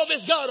going to know if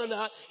it's God or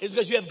not is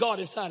because you have God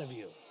inside of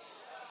you.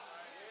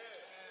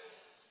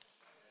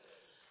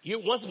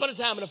 Once upon a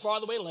time in a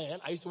faraway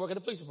land, I used to work in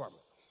the police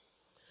department.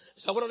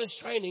 So I went on this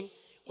training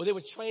where they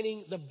were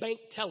training the bank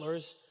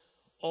tellers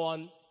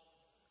on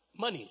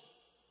money.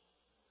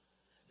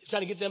 They're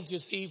trying to get them to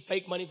see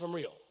fake money from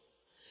real.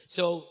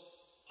 So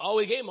all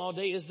we gave them all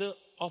day is the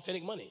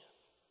authentic money.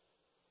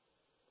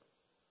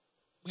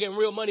 We're getting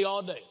real money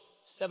all day.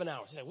 7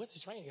 hours. He said, what's the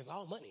training? It's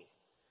all money.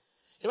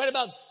 And right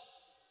about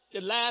the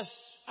last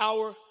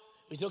hour,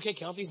 we said, okay,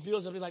 count these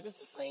bills. And they're like, it's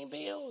the same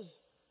bills.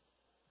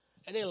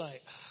 And they're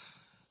like,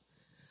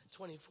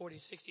 20, 40,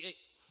 68,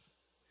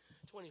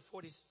 20,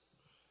 40.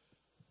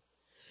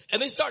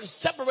 And they started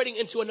separating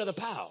into another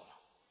pile.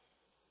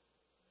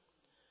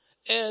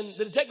 And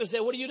the detective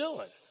said, what are you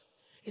doing?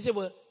 He said,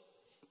 well,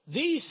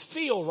 these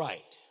feel right.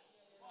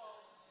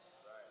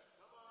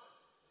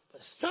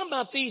 But some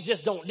about these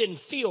just didn't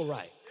feel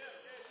right.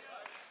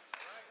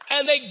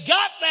 And they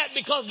got that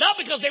not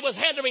because they was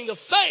handling the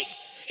fake,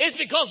 it's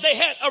because they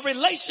had a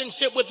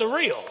relationship with the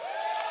real.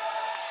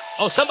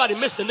 Oh, somebody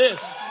missing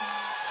this.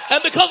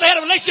 And because they had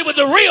a relationship with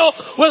the real,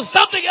 when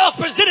something else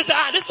presented,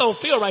 this don't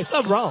feel right,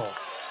 something wrong.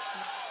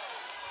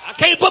 I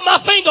can't put my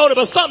finger on it,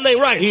 but something ain't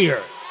right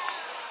here.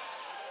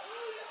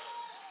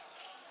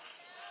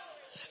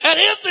 And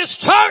if this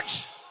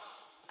church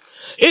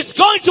is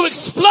going to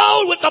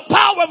explode with the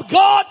power of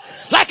God,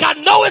 like I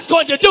know it's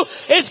going to do,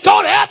 it's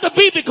going to have to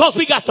be because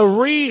we got the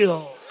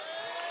real.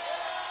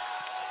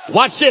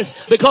 Watch this,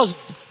 because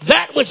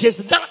that which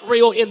is not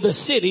real in the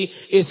city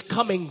is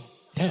coming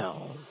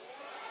down.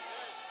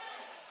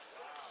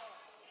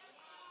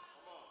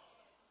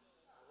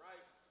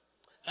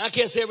 I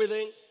can't say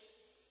everything,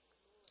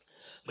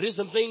 but there's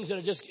some things that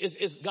are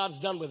just, God's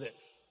done with it.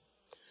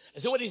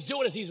 And so what he's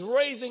doing is he's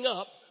raising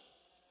up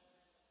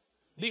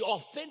the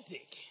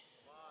authentic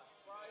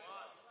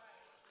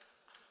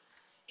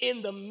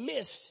in the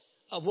midst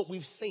of what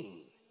we've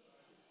seen.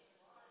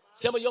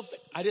 Some of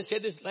I just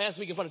said this last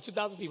week in front of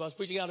 2,000 people. I was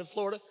preaching out in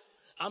Florida.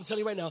 I'm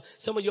telling you right now,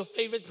 some of your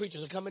favorite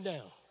preachers are coming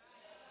down.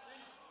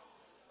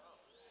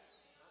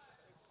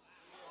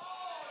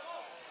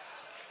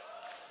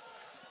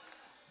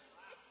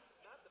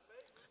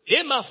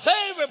 It's my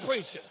favorite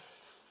preacher.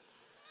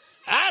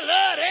 I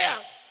love them.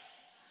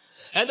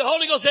 And the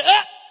Holy Ghost said,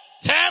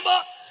 time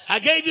up. I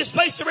gave you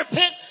space to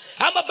repent.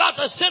 I'm about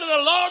to send an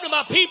alarm to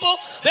my people.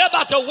 They're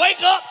about to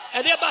wake up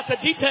and they're about to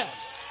detach.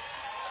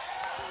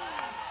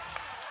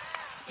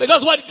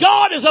 Because what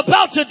God is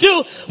about to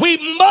do,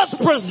 we must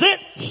present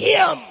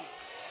Him.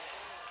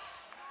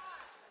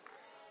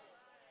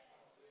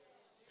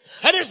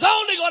 And it's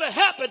only going to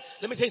happen.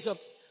 Let me tell you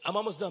something. I'm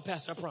almost done,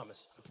 Pastor. I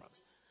promise.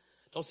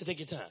 Don't say take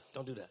your time.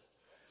 Don't do that.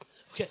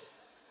 Okay.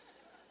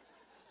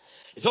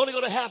 It's only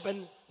going to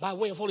happen by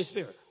way of Holy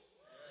Spirit.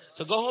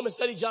 So go home and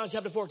study John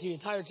chapter 14, the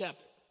entire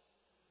chapter.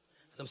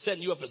 I'm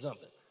setting you up for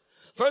something.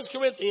 1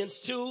 Corinthians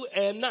 2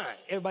 and 9.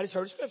 Everybody's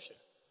heard scripture.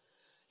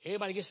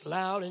 Everybody gets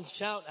loud and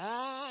shout,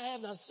 I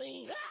have not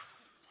seen.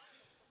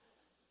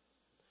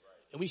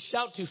 And we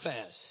shout too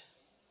fast.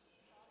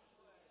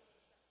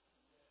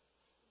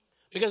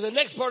 Because the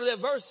next part of that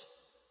verse,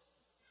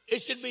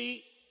 it should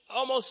be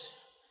almost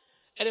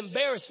an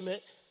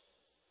embarrassment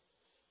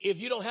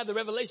if you don't have the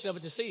revelation of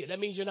it to see it. That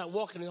means you're not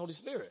walking in the Holy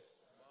Spirit.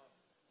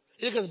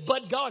 Because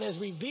but God has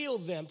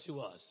revealed them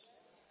to us.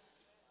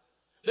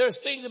 There's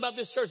things about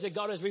this church that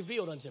God has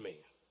revealed unto me.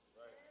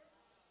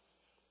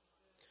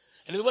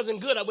 And if it wasn't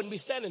good, I wouldn't be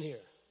standing here.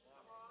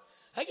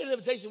 I get an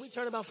invitation. We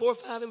turn about 4 or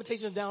 5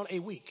 invitations down a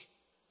week.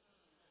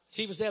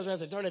 Chief of Staff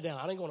said, turn it down.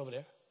 I ain't going over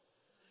there.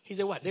 He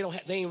said, what? They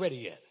ain't ready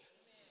yet.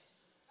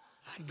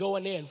 I'd go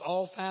in there and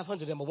all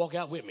 500 of them will walk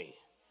out with me.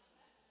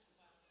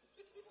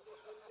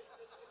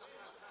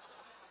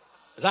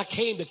 Because I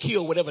came to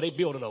kill whatever they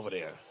building over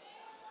there.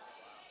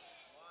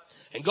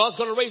 And God's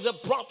going to raise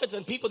up prophets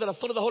and people that are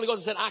full of the Holy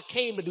Ghost and said, I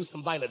came to do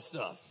some violent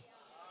stuff.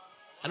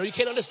 I know you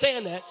can't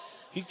understand that.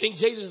 You think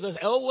Jesus is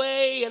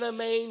away in a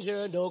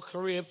manger, no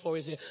crib for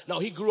his head. No,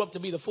 he grew up to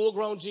be the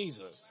full-grown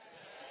Jesus.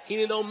 He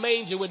didn't no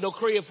manger with no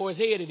crib for his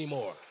head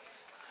anymore.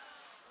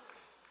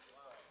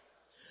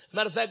 As a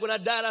matter of fact, when I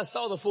died, I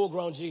saw the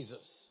full-grown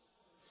Jesus.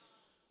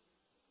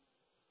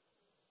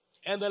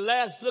 And the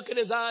last look in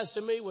his eyes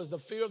to me was the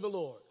fear of the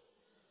Lord.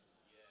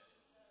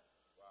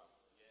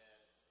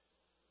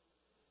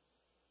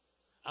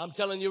 I'm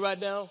telling you right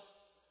now,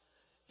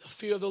 the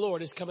fear of the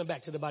Lord is coming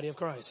back to the body of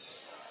Christ.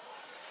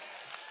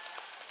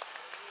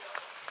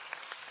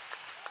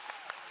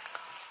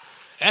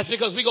 That's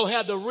because we're going to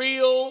have the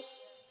real,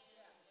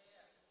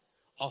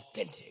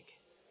 authentic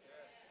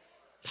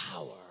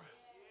power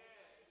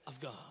of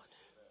God.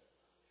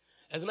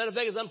 As a matter of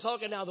fact, as I'm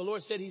talking now, the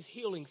Lord said he's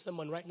healing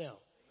someone right now.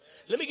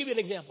 Let me give you an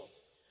example.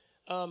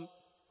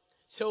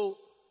 So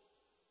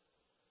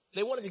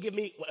they wanted to give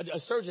me, a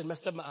surgeon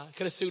messed up my eye.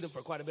 Could have sued him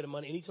for quite a bit of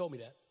money. And he told me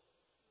that.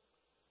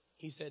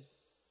 He said,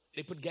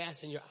 they put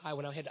gas in your eye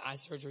when I had the eye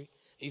surgery.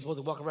 You're supposed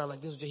to walk around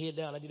like this with your head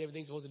down. I did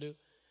everything you're supposed to do.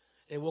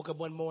 They woke up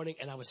one morning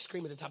and I was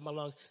screaming at the top of my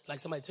lungs like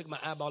somebody took my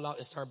eyeball out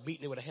and started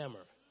beating it with a hammer.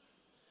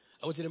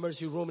 I went to the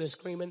emergency room and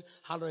screaming,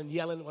 hollering,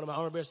 yelling. One of my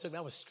armor bearers took me.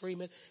 I was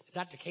screaming. The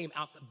doctor came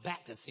out the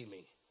back to see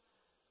me.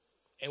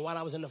 And while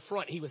I was in the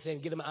front, he was saying,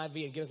 get him an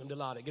IV and get him some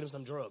Dilaudid, get him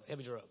some drugs,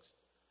 heavy drugs.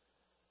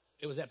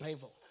 It was that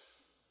painful.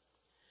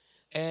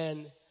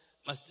 And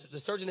the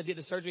surgeon that did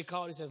the surgery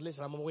called. He says,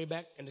 listen, I'm on my way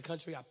back in the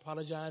country. I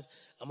apologize.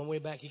 I'm on my way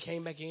back. He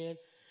came back in.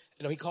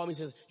 He called me and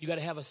says, you got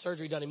to have a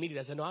surgery done immediately.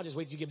 I said, no, I'll just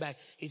wait till you get back.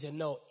 He said,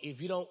 no,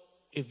 if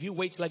you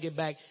wait till I get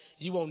back,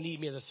 you won't need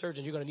me as a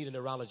surgeon. You're going to need a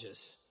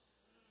neurologist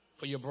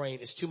for your brain.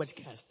 It's too much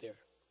gas there.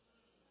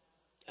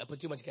 I put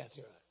too much gas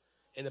in your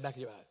eye, in the back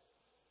of your eye.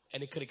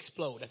 And it could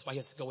explode. That's why he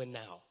has to go in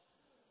now.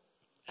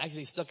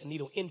 Actually, he stuck a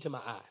needle into my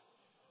eye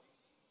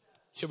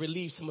to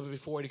relieve some of it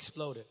before it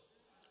exploded.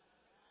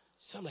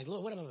 So I'm like,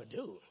 Lord, what am I going to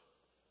do?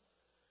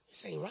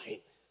 This ain't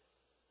right.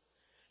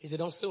 He said,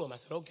 don't sue him. I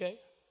said, okay.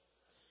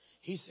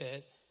 He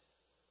said,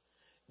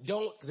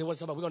 don't, because they want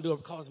somebody, we're going to do a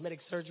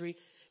cosmetic surgery.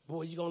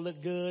 Boy, you're going to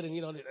look good.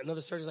 And,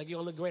 another surgeon's like, you're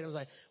going to look great. I was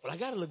like, well, I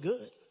got to look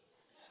good.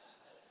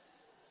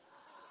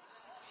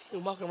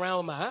 I'm walking around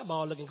with my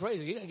eyeball looking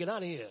crazy. You got to get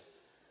out of here.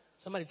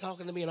 Somebody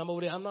talking to me and I'm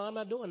over there. I'm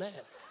not doing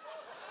that.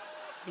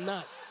 I'm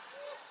not.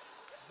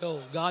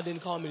 No, God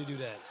didn't call me to do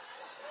that.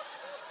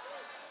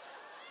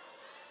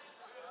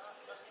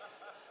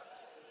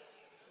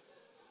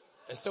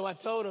 And so I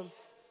told him,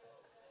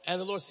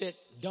 and the Lord said,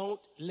 don't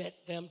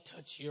let them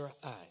touch your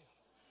eye.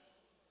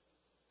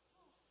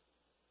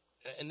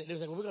 And they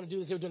was like, well, we're going to do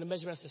this. They were doing the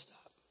measurement. I said,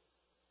 stop.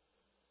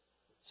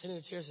 Sitting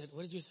in the chair, said,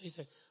 what did you say? He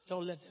said,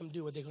 don't let them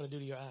do what they're going to do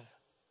to your eye.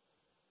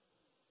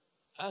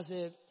 I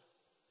said,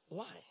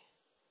 why?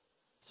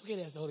 It's okay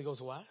to ask the Holy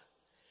Ghost why.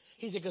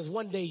 He said, because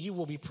one day you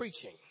will be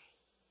preaching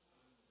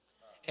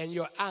and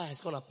your eye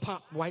is going to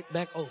pop right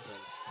back open.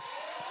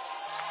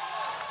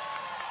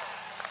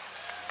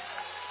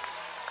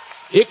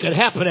 It could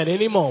happen at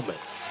any moment.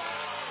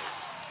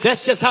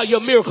 That's just how your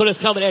miracle is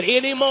coming at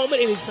any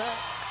moment, any time.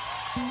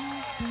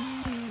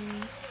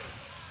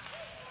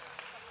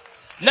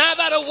 Now if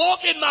I had to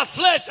walk in my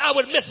flesh, I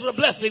would miss the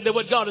blessing that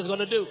what God is going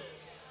to do.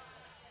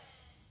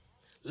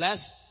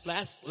 Last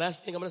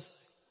thing I'm going to say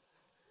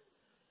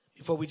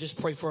before we just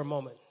pray for a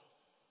moment.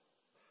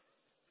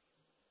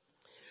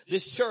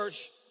 This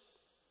church,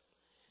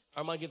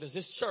 I'm going to get this.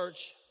 This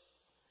church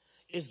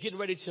is getting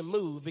ready to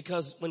move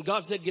because when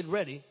God said get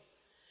ready,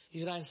 he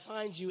said, I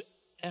assigned you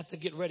at the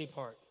get ready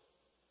part.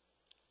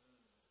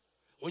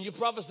 When you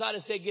prophesied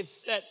and said get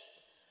set,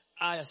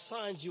 I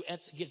assigned you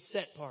at the get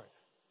set part.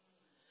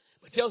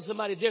 But tell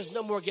somebody there's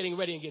no more getting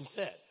ready and getting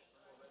set.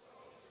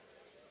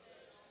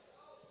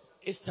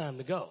 It's time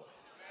to go.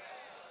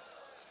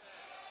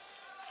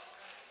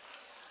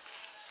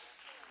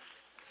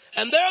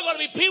 And there are going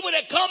to be people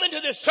that come into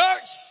this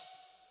church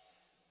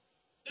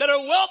that are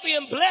wealthy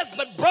and blessed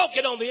but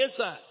broken on the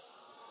inside.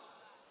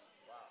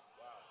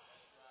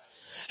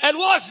 And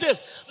watch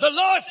this. The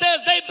Lord says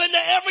they've been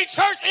to every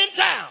church in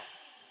town.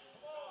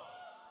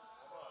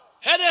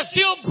 And they're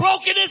still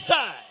broken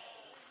inside.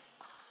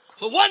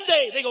 But one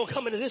day they're going to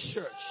come into this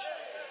church.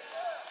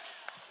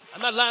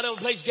 I'm not lying. I don't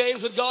play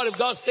games with God. If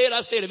God said,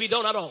 I said. If he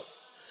don't, I don't.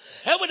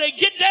 And when they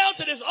get down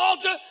to this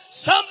altar,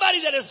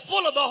 somebody that is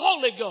full of the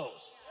Holy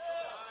Ghost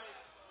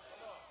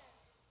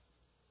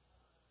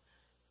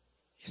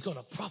is going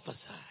to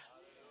prophesy.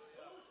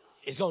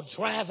 It's going to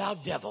drive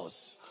out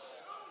devils.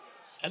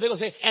 And they're going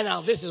to say, and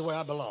now this is where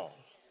I belong.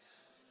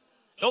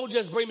 Don't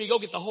just bring me, go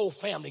get the whole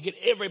family. Get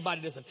everybody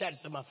that's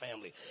attached to my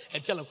family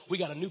and tell them we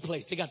got a new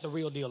place. They got the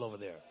real deal over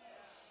there.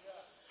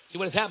 See,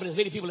 what has happened is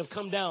many people have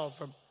come down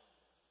from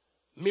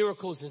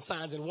miracles and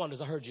signs and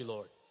wonders. I heard you,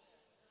 Lord.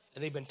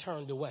 And they've been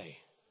turned away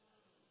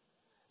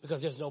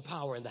because there's no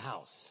power in the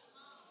house.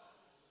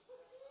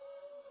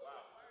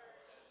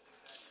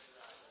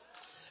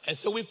 And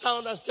so we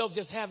found ourselves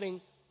just having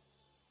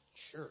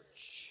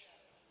church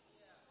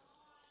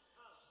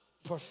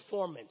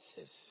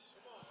performances.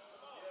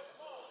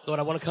 Lord,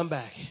 I want to come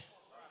back.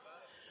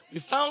 We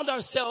found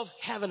ourselves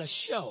having a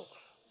show.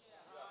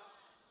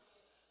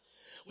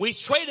 We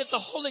traded the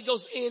Holy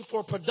Ghost in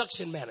for a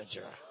production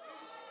manager.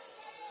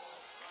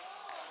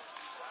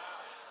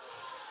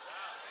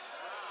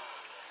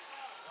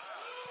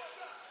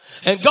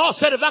 And God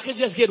said, if I could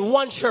just get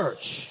one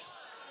church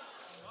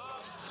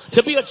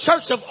to be a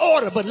church of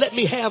order, but let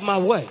me have my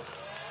way.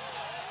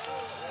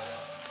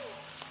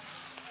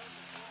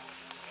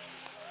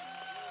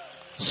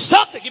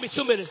 Something, give me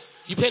 2 minutes.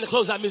 You playing the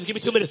closeout music, give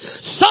me 2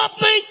 minutes.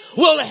 Something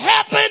will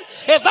happen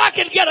if I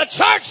can get a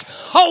church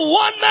of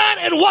one man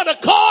and one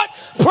accord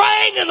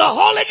praying in the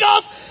Holy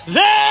Ghost.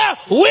 There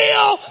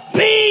will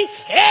be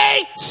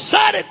a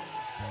sudden.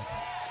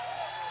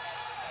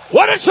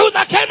 What a truth,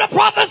 I came to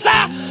prophesy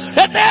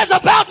that there's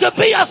about to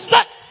be a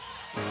sudden.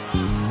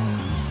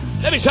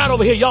 Let me try it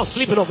over here. Y'all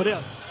sleeping over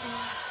there.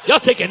 Y'all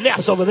taking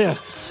naps over there.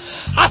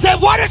 I said,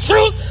 what a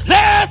truth,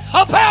 there's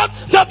about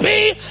to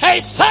be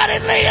a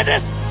suddenly in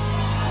this.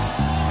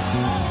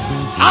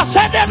 I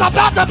said there's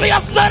about to be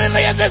a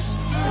suddenly in this.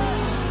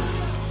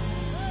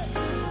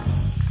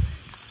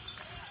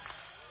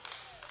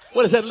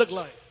 What does that look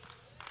like?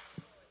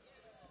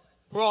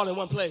 We're all in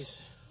one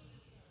place.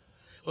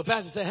 Well,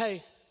 pastor said,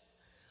 hey,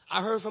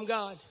 I heard from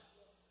God.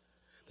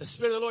 The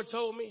Spirit of the Lord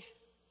told me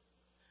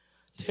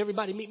to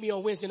everybody meet me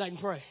on Wednesday night and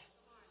pray.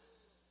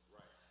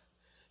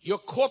 Your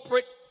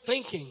corporate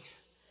thinking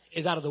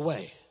is out of the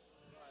way.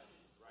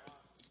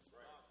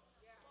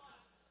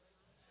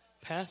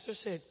 Pastor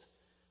said,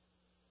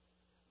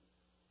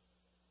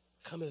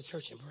 come to the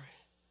church and pray.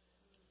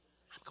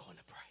 I'm going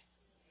to pray.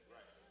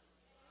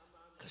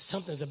 Because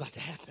something's about to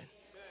happen.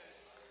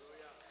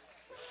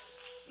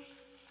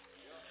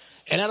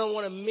 And I don't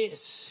want to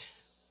miss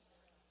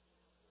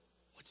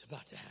what's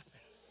about to happen.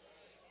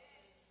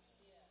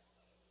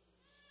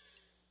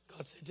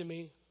 God said to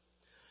me,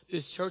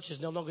 this church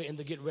is no longer in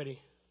the get ready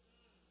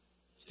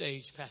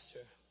stage, Pastor.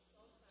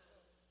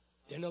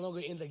 They're no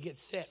longer in the get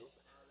set.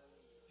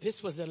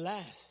 This was the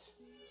last.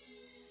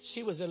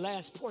 She was the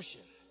last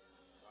portion.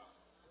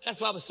 That's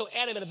why I was so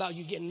adamant about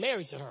you getting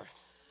married to her.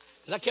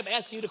 Because I kept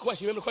asking you the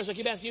question. Remember the question I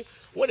keep asking you?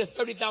 What if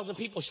 30,000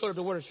 people showed up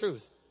the word of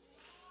truth?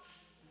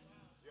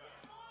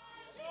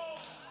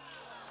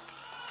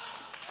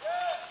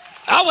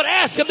 I would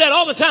ask him that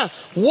all the time.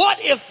 What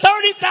if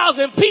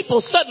 30,000 people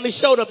suddenly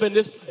showed up in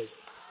this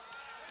place?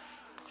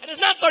 And it's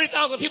not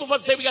 30,000 people for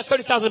to say we got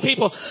 30,000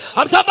 people.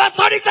 I'm talking about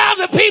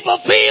 30,000 people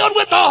filled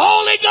with the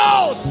Holy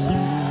Ghost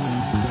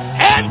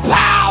and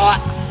power.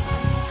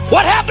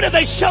 What happened if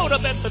they showed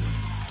up at the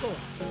door?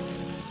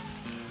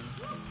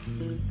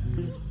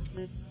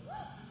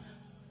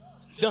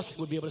 Nothing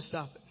would be able to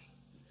stop it.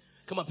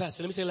 Come on,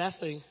 Pastor. Let me say the last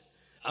thing.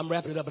 I'm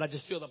wrapping it up, but I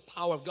just feel the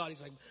power of God.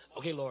 He's like,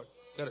 okay, Lord,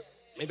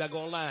 maybe I go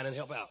online and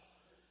help out.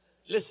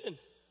 Listen,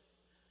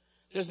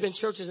 there's been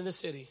churches in this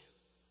city.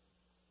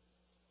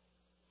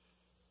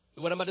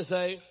 What I'm about to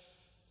say,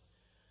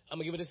 I'm going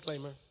to give a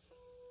disclaimer.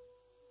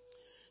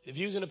 The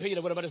views and opinion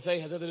of what I'm about to say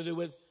has nothing to do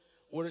with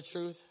Word of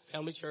Truth,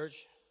 Family Church,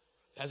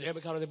 has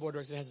every kind of the board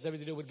director, it has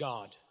everything to do with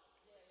God.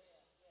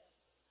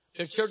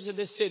 There are churches in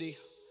this city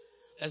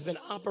that's been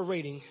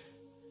operating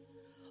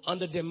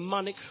under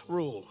demonic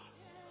rule.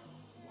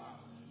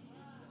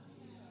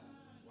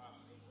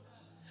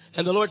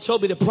 And the Lord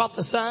told me to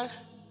prophesy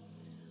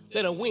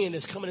that a wind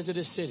is coming into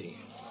this city.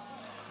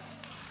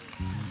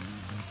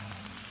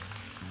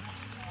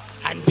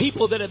 And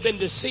people that have been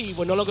deceived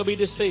will no longer be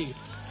deceived.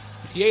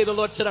 Yea, the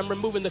Lord said, I'm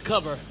removing the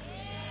cover.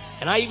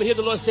 And I even hear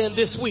the Lord saying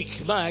this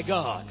week, my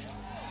God,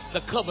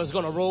 the cover's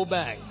going to roll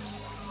back.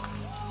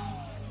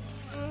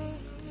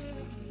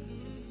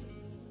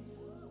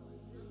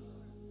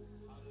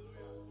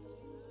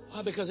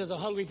 Why? Because there's a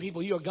hungry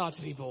people. You are God's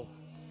people.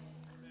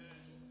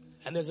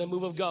 And there's a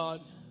move of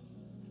God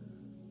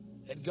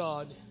that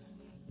God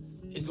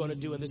is going to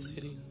do in this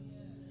city.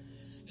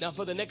 Now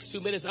for the next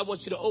 2 minutes, I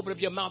want you to open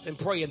up your mouth and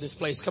pray in this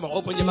place. Come on,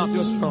 open your mouth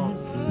real strong.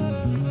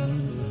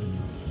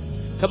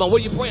 Come on,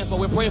 what are you praying for?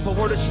 We're praying for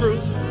Word of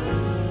Truth.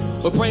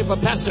 We're praying for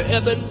Pastor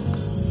Evan,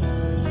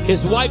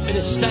 his wife and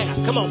his staff.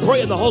 Come on,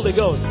 pray in the Holy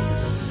Ghost. Come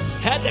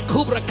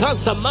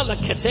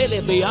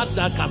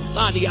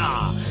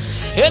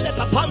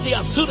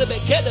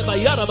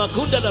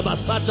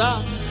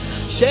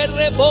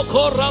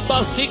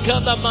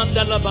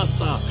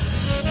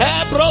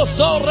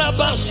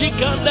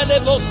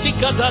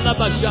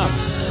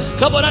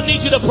on, I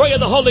need you to pray in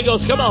the Holy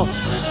Ghost. Come on.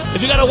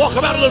 If you got to walk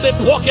around a little bit,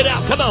 walk it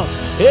out. Come on.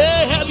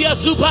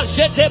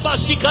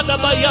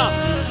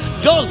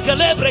 Dos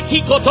galebre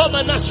kiko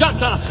toma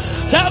nashata.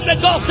 Table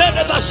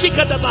gosele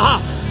bashika de baha.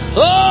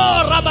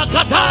 Oh,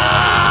 rabakata.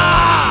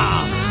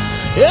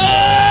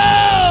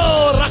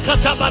 Oh,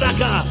 rakata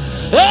baraka.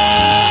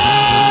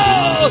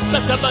 Oh,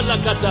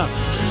 satamanakata.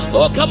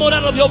 Oh, come on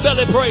out of your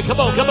belly, pray. Come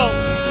on, come on.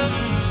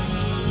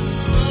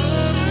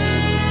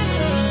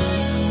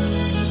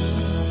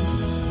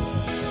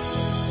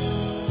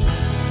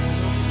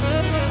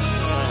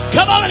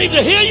 Come on, I need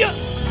to hear you.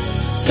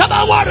 Come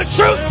on, Word of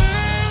Truth.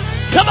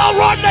 Come on,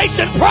 Roar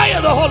Nation, pray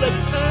in the Holy.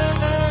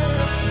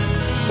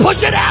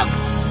 Push it out.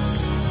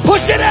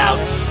 Push it out.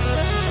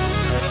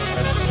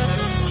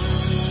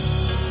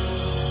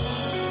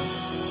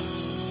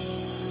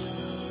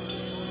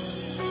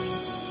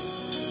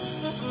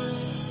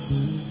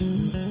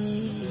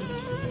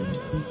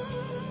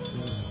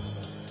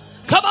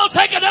 Come on,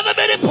 take another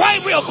minute, pray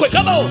real quick.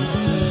 Come on.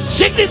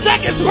 60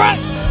 seconds, pray.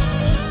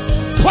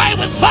 Pray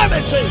with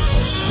fervency.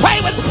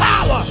 Pray with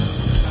power.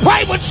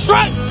 Pray with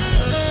strength.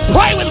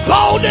 Pray with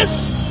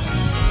boldness.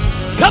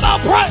 Come on,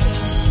 pray.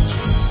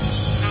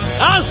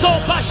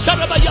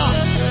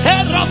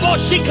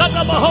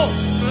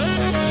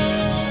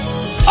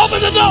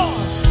 Open the door.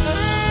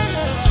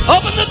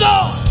 Open the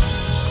door.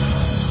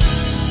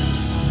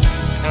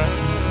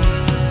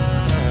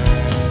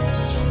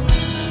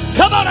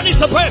 Come on, I need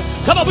some prayer.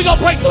 Come on, we're going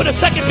to break through in a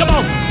second. Come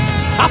on.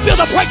 I feel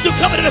the breakthrough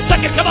coming in a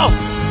second. Come on.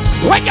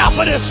 Break out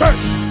for this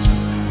church.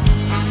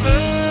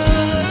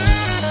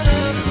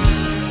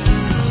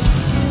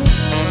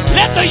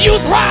 Let the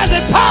youth rise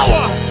in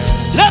power.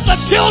 Let the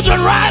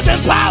children rise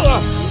in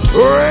power.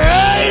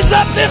 Raise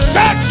up this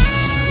church.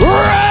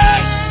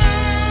 Raise.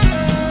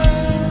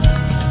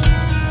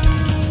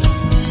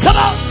 Come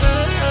on.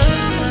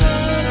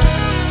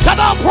 Come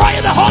on, pray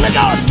in the Holy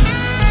Ghost.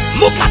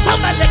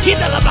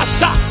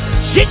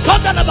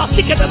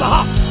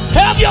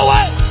 Have your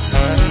way.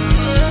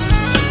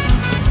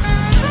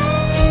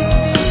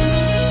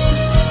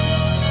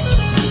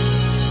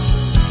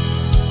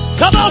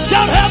 Come on,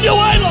 shout, have your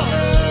way, Lord.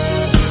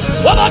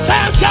 One more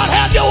time, shout,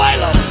 have your way,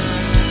 Lord.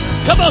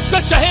 Come on,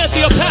 stretch your hands to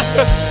your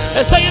pastor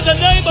and say, in the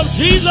name of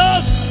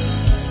Jesus,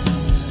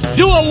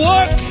 do a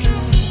work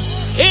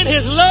in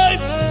his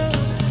life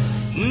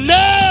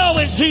now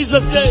in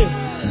Jesus' name.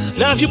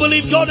 Now, if you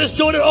believe God is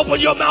doing it,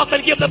 open your mouth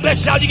and give the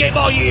best shout you gave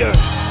all year.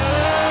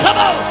 Come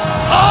on,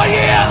 all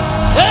year.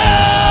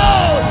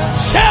 Oh,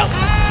 shout,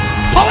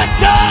 for it's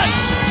done.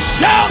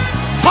 Shout,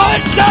 for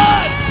it's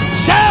done.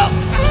 Shout,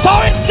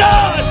 for it's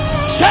done.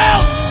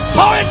 Shout,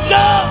 for it's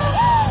done.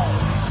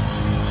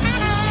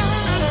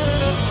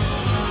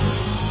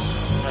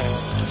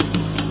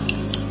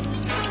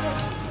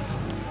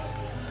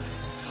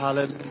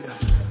 Hallelujah.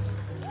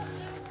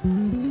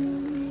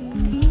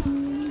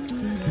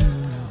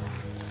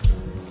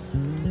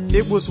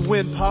 It was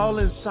when Paul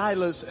and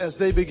Silas, as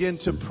they began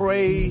to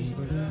pray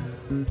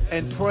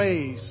and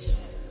praise,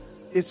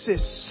 it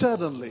says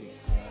suddenly.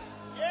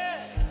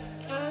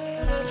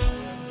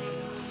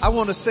 I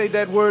want to say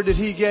that word that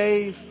he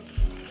gave.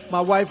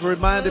 My wife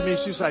reminded me,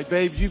 she's like,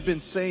 babe, you've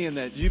been saying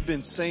that. You've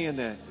been saying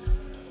that.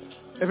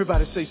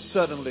 Everybody say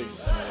suddenly.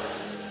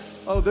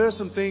 Oh, there's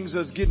some things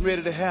that's getting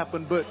ready to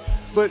happen, but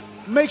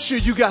make sure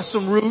you got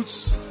some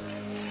roots.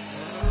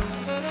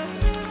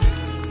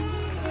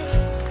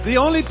 The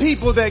only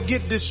people that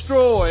get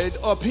destroyed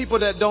are people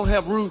that don't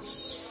have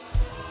roots.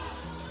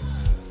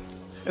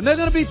 And they're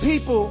going to be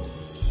people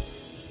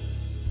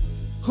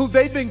who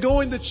they've been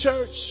going to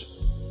church,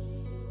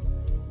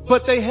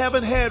 but they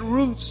haven't had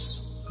roots.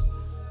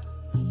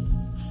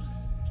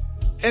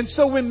 And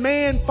so when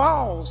man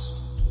falls,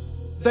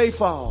 they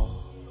fall.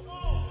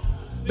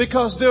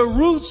 Because their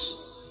roots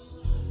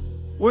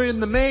were in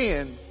the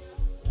man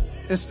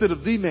instead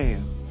of the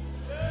man.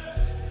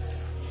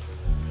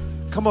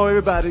 Come on,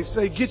 everybody,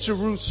 say, get your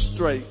roots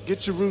straight.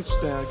 Get your roots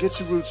down. Get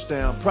your roots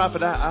down.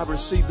 Prophet, I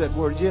received that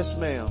word. Yes,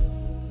 ma'am.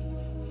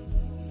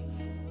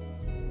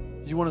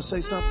 You want to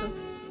say something?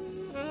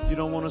 You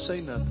don't want to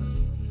say nothing.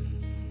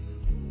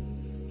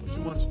 What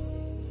you want to say?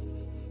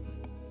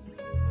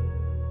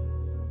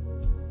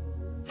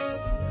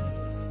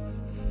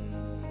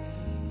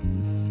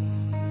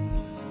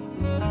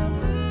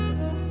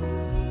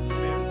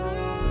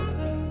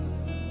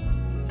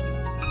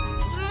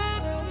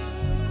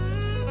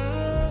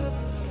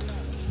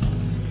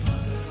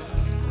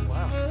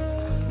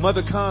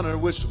 Mother Connor,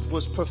 which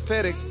was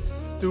prophetic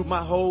through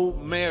my whole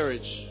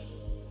marriage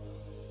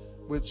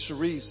with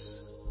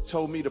Sharice,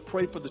 told me to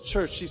pray for the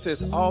church. She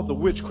says, all the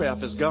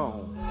witchcraft is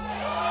gone.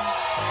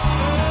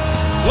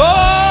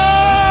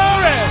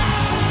 Glory!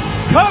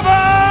 Come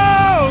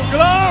on!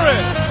 Glory!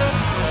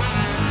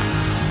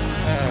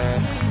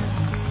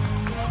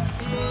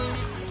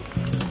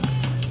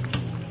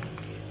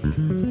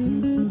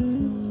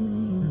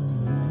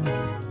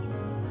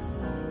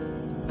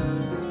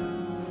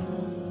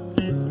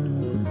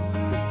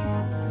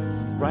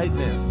 Right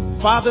now.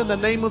 Father, in the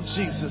name of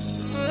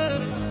Jesus,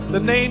 the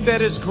name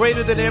that is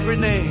greater than every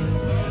name,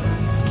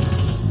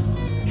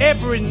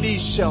 every knee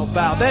shall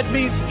bow. That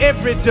means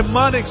every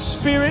demonic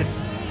spirit,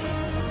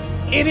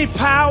 any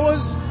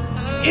powers,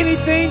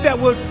 anything that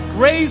would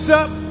raise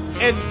up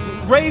and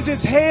raise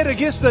its head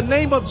against the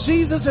name of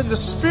Jesus and the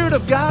Spirit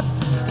of God,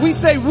 we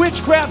say,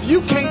 witchcraft,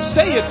 you can't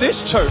stay at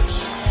this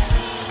church.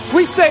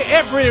 We say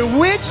every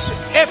witch,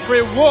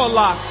 every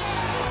warlock,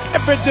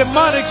 every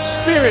demonic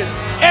spirit,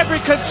 every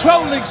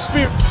controlling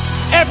spirit,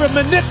 every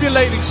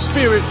manipulating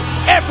spirit,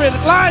 every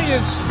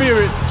lying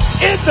spirit,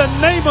 in the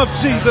name of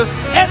Jesus,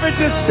 every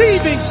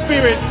deceiving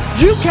spirit,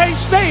 you can't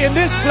stay in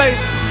this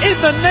place. In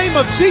the name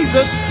of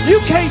Jesus, you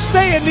can't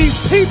stay in these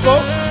people.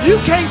 You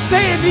can't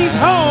stay in these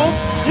homes.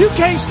 You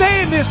can't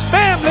stay in this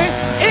family.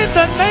 In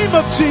the name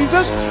of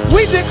Jesus,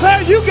 we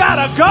declare you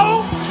gotta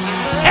go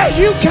and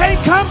you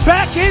can't come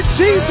back in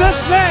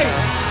Jesus' name.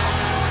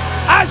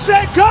 I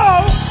said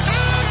go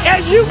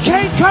and you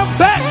can't come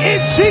back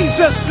in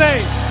Jesus'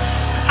 name.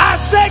 I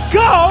said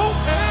go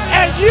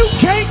and you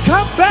can't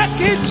come back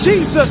in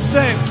Jesus'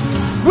 name.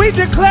 We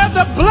declare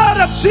the blood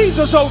of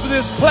Jesus over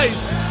this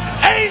place.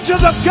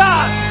 Angels of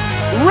God,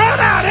 run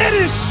out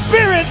any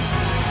spirit,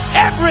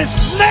 every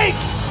snake,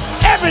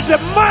 every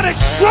demonic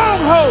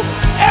stronghold,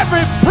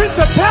 every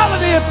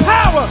principality and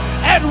power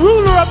and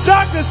ruler of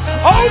darkness.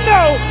 Oh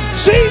no,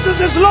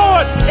 Jesus is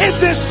Lord in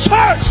this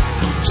church.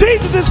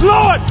 Jesus is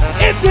Lord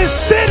in this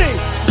city.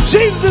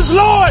 Jesus is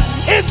Lord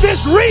in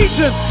this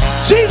region.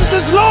 Jesus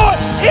is Lord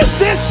in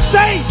this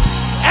state.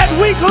 And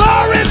we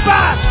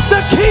glorify the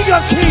King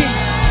of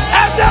Kings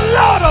and the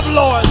Lord of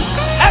Lords.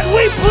 And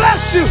we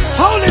bless you,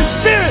 Holy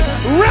Spirit.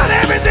 Run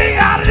everything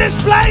out of this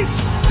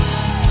place.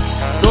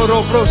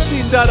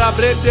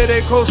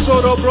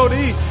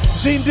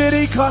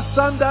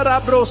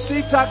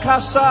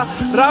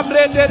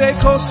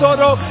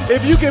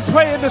 If you can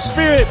pray in the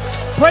Spirit,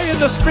 pray in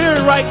the Spirit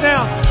right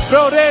now.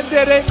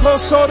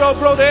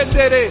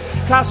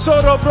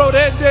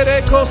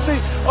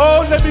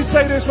 Oh, let me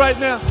say this right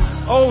now.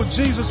 Oh,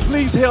 Jesus,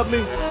 please help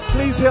me.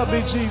 Please help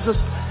me,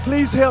 Jesus.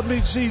 Please help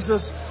me,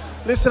 Jesus.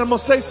 Listen, I'm going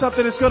to say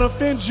something that's going to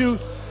offend you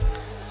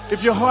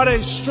if your heart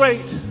ain't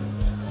straight.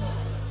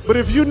 But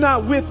if you're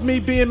not with me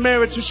being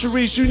married to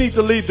Sharice, you need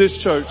to leave this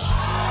church.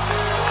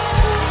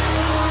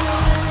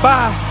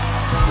 Bye.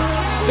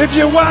 If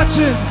you're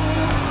watching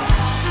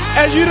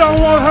and you don't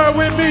want her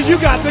with me, you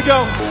got to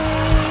go.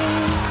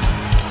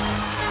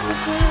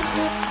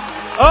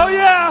 Oh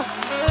yeah.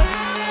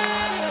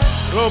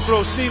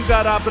 Robro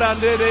sindara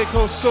brandere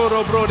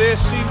kosoro brode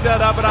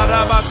sindara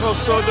braraba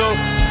kosodo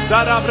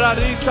dara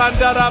brari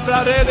chandara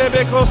brarede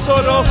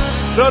bekosodo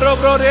doro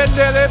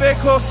brodende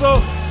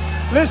bekoso.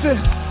 Listen,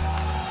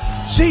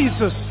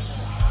 Jesus,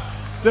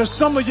 there's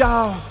some of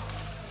y'all,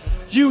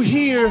 you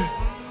here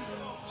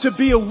to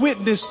be a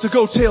witness to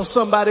go tell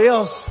somebody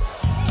else,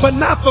 but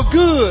not for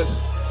good.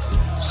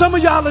 Some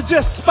of y'all are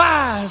just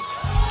spies.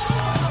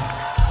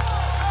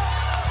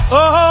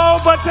 Oh,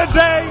 but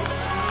today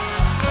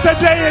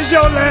is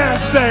your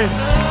last day.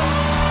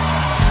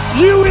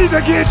 You either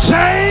get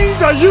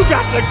changed or you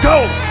got to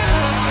go.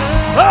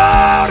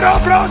 Oh, no,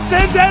 bro,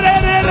 send that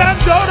in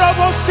andoro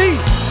vosi.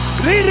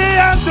 Ride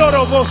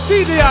andoro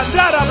vosi di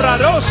andara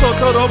braroso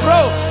toro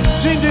bro.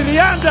 Jindili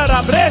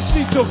andara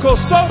bresi to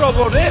kosoro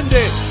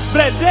vorende.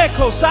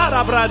 Bredeco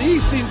sara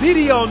bradisi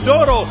indiri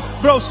ondoro.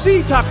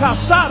 Brosita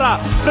casara.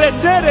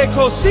 Prendere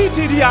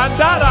cositi di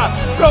andara.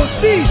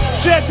 Brosi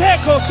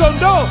jeteco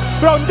sondo.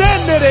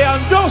 Brondendere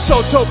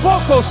andoso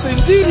topoco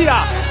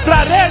sindiria.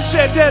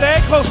 Braresce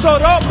dereco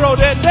sorobro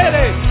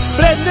dendere.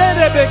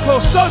 Prendere beco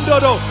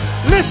sondoro.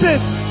 Listen.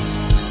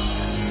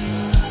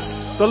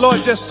 The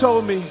Lord just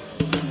told me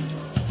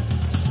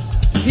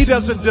He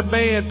doesn't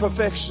demand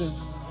perfection,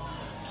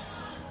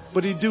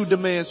 but He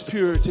demands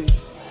purity.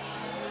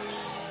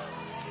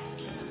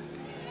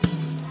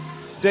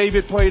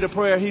 David prayed a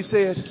prayer. He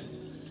said,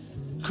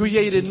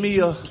 create in me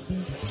a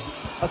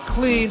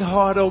clean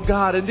heart, oh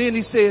God. And then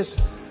he says,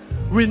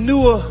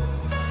 renew a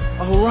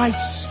right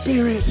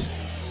spirit.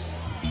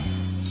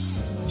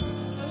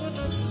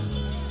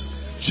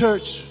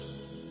 Church,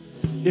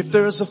 if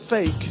there is a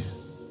fake,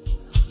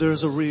 there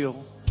is a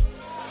real.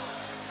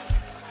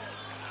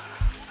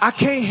 I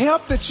can't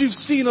help that you've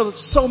seen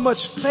so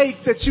much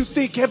fake that you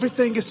think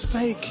everything is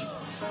fake.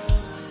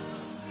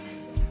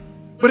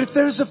 But if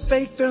there's a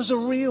fake, there's a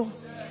real.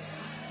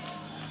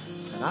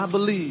 And I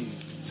believe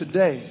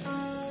today,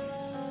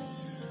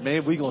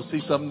 man, we're going to see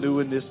something new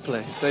in this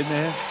place.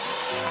 Amen.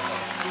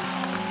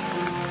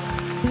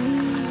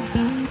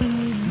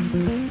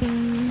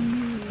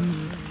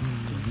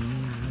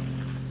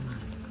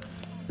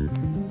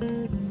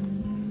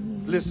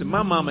 Listen,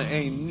 my mama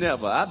ain't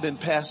never, I've been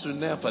pastoring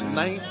now for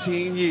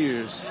 19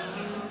 years.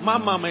 My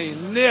mama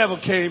ain't never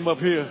came up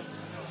here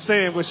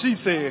saying what she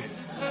said.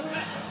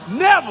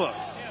 Never.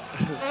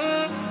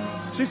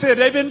 She said,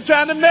 they've been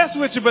trying to mess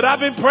with you, but I've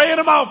been praying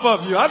them off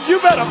of you. You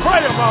better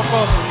pray them off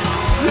of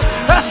you.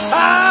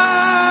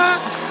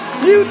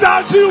 You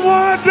thought you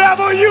won,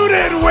 devil. You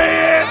didn't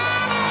win.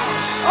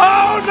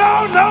 Oh,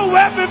 no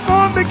weapon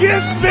formed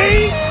against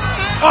me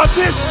or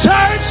this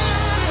church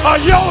or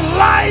your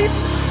life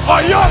or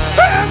your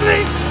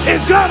family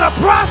is gonna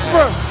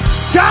prosper.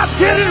 God's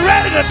getting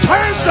ready to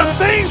turn some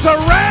things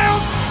around.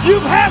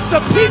 You've had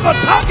some people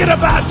talking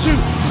about you.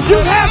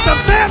 You've had some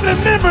family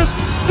members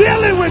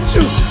dealing with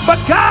you. But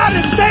God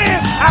is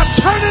saying, I'm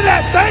turning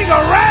that thing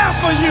around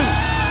for you.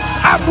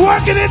 I'm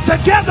working it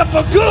together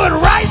for good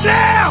right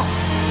now.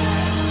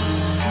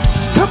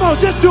 Come on,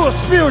 just do a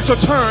spiritual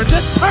turn.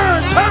 Just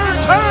turn.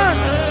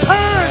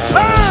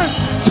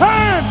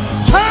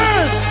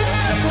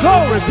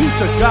 Glory be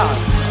to God.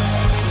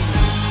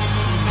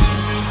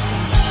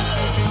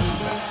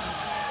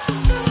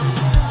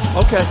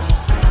 Okay.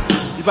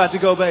 You about to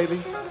go,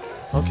 baby?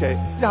 Okay.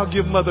 Y'all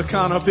give Mother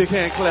Connor a big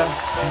hand clap.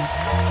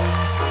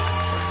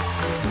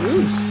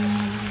 Ooh.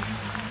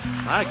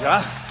 My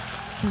God.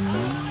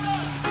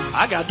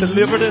 I got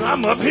delivered and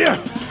I'm up here.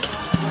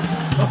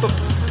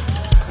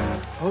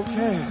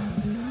 Okay.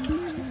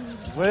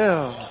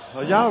 Well,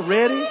 are y'all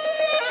ready?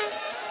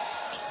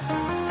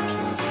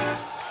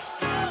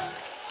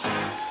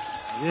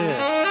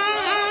 Yes.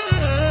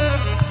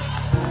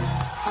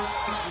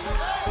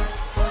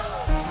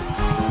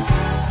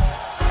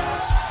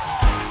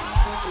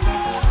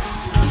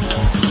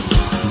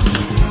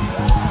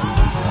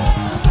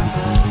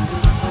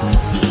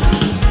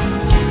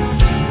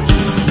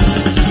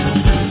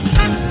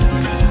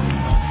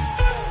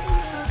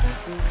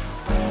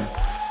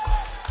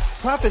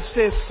 Prophet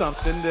said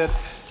something that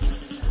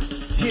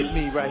hit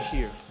me right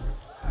here.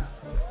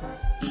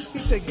 He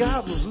said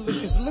God is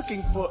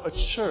looking for a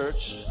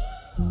church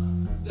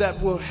that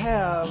will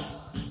have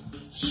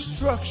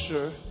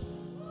structure,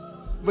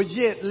 but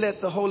yet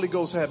let the Holy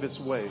Ghost have its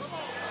way.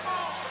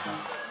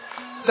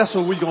 That's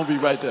what we're going to be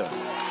right there.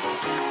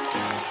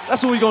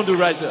 That's what we're going to do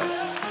right there.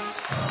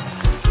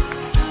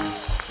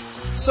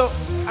 So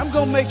I'm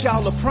going to make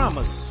y'all a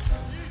promise,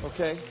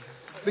 okay?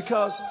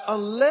 Because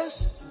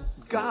unless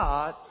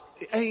God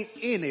ain't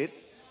in it,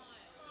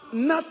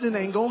 nothing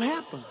ain't gonna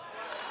happen.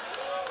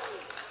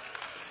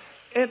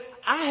 And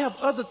I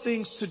have other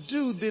things to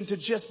do than to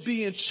just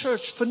be in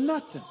church for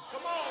nothing.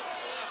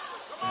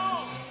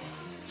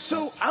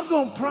 So I'm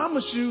going to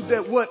promise you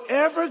that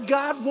whatever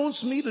God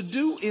wants me to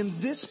do in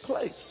this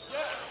place,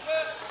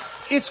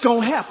 it's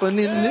going to happen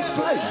in this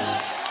place.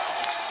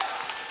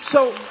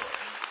 So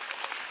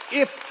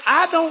if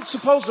I don't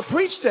supposed to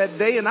preach that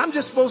day and I'm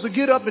just supposed to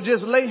get up and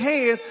just lay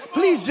hands,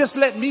 please just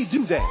let me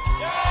do that.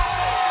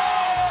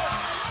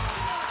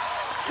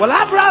 Well,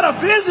 I brought a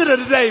visitor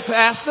today,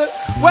 Pastor.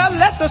 Well,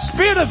 let the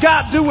Spirit of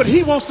God do what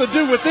He wants to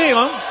do with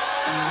them,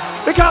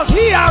 because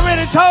He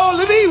already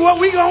told me what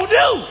we gonna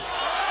do.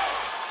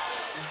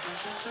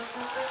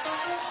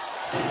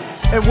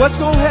 And what's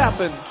gonna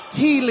happen?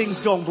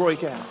 Healing's gonna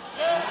break out.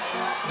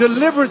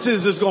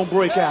 Deliverances is gonna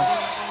break out.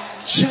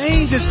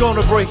 Change is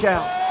gonna break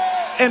out.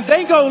 And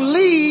they gonna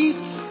leave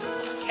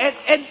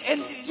and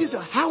you say,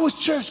 how was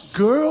church?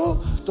 Girl,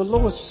 the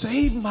Lord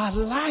saved my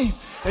life.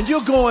 And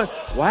you're going,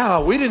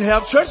 wow, we didn't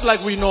have church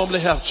like we normally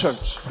have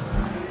church.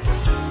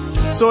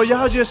 So are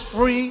y'all just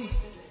free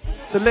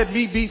to let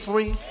me be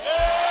free?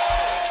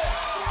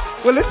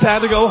 Well, it's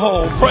time to go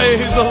home.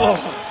 Praise the Lord.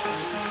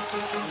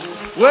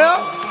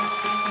 Well,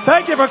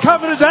 thank you for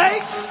coming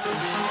today.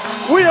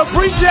 We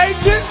appreciate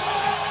you.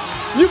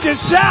 You can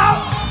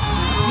shout.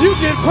 You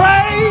can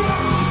praise.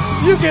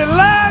 You can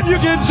laugh. You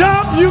can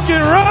jump. You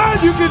can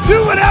run. You can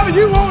do whatever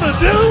you want to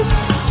do.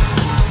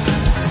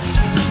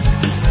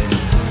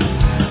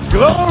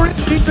 Glory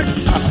be to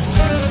God.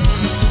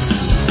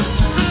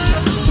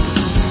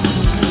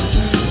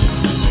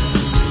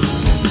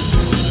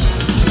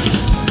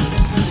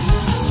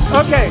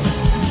 Okay,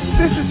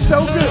 this is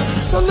so good.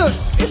 So look,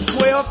 it's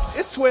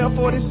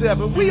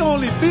 12:47. We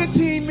only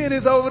 15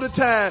 minutes over the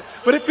time,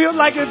 but it feels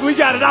like we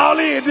got it all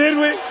in, didn't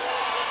we? All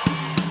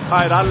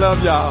right, I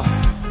love y'all.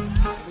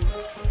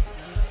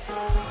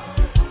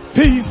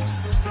 Peace.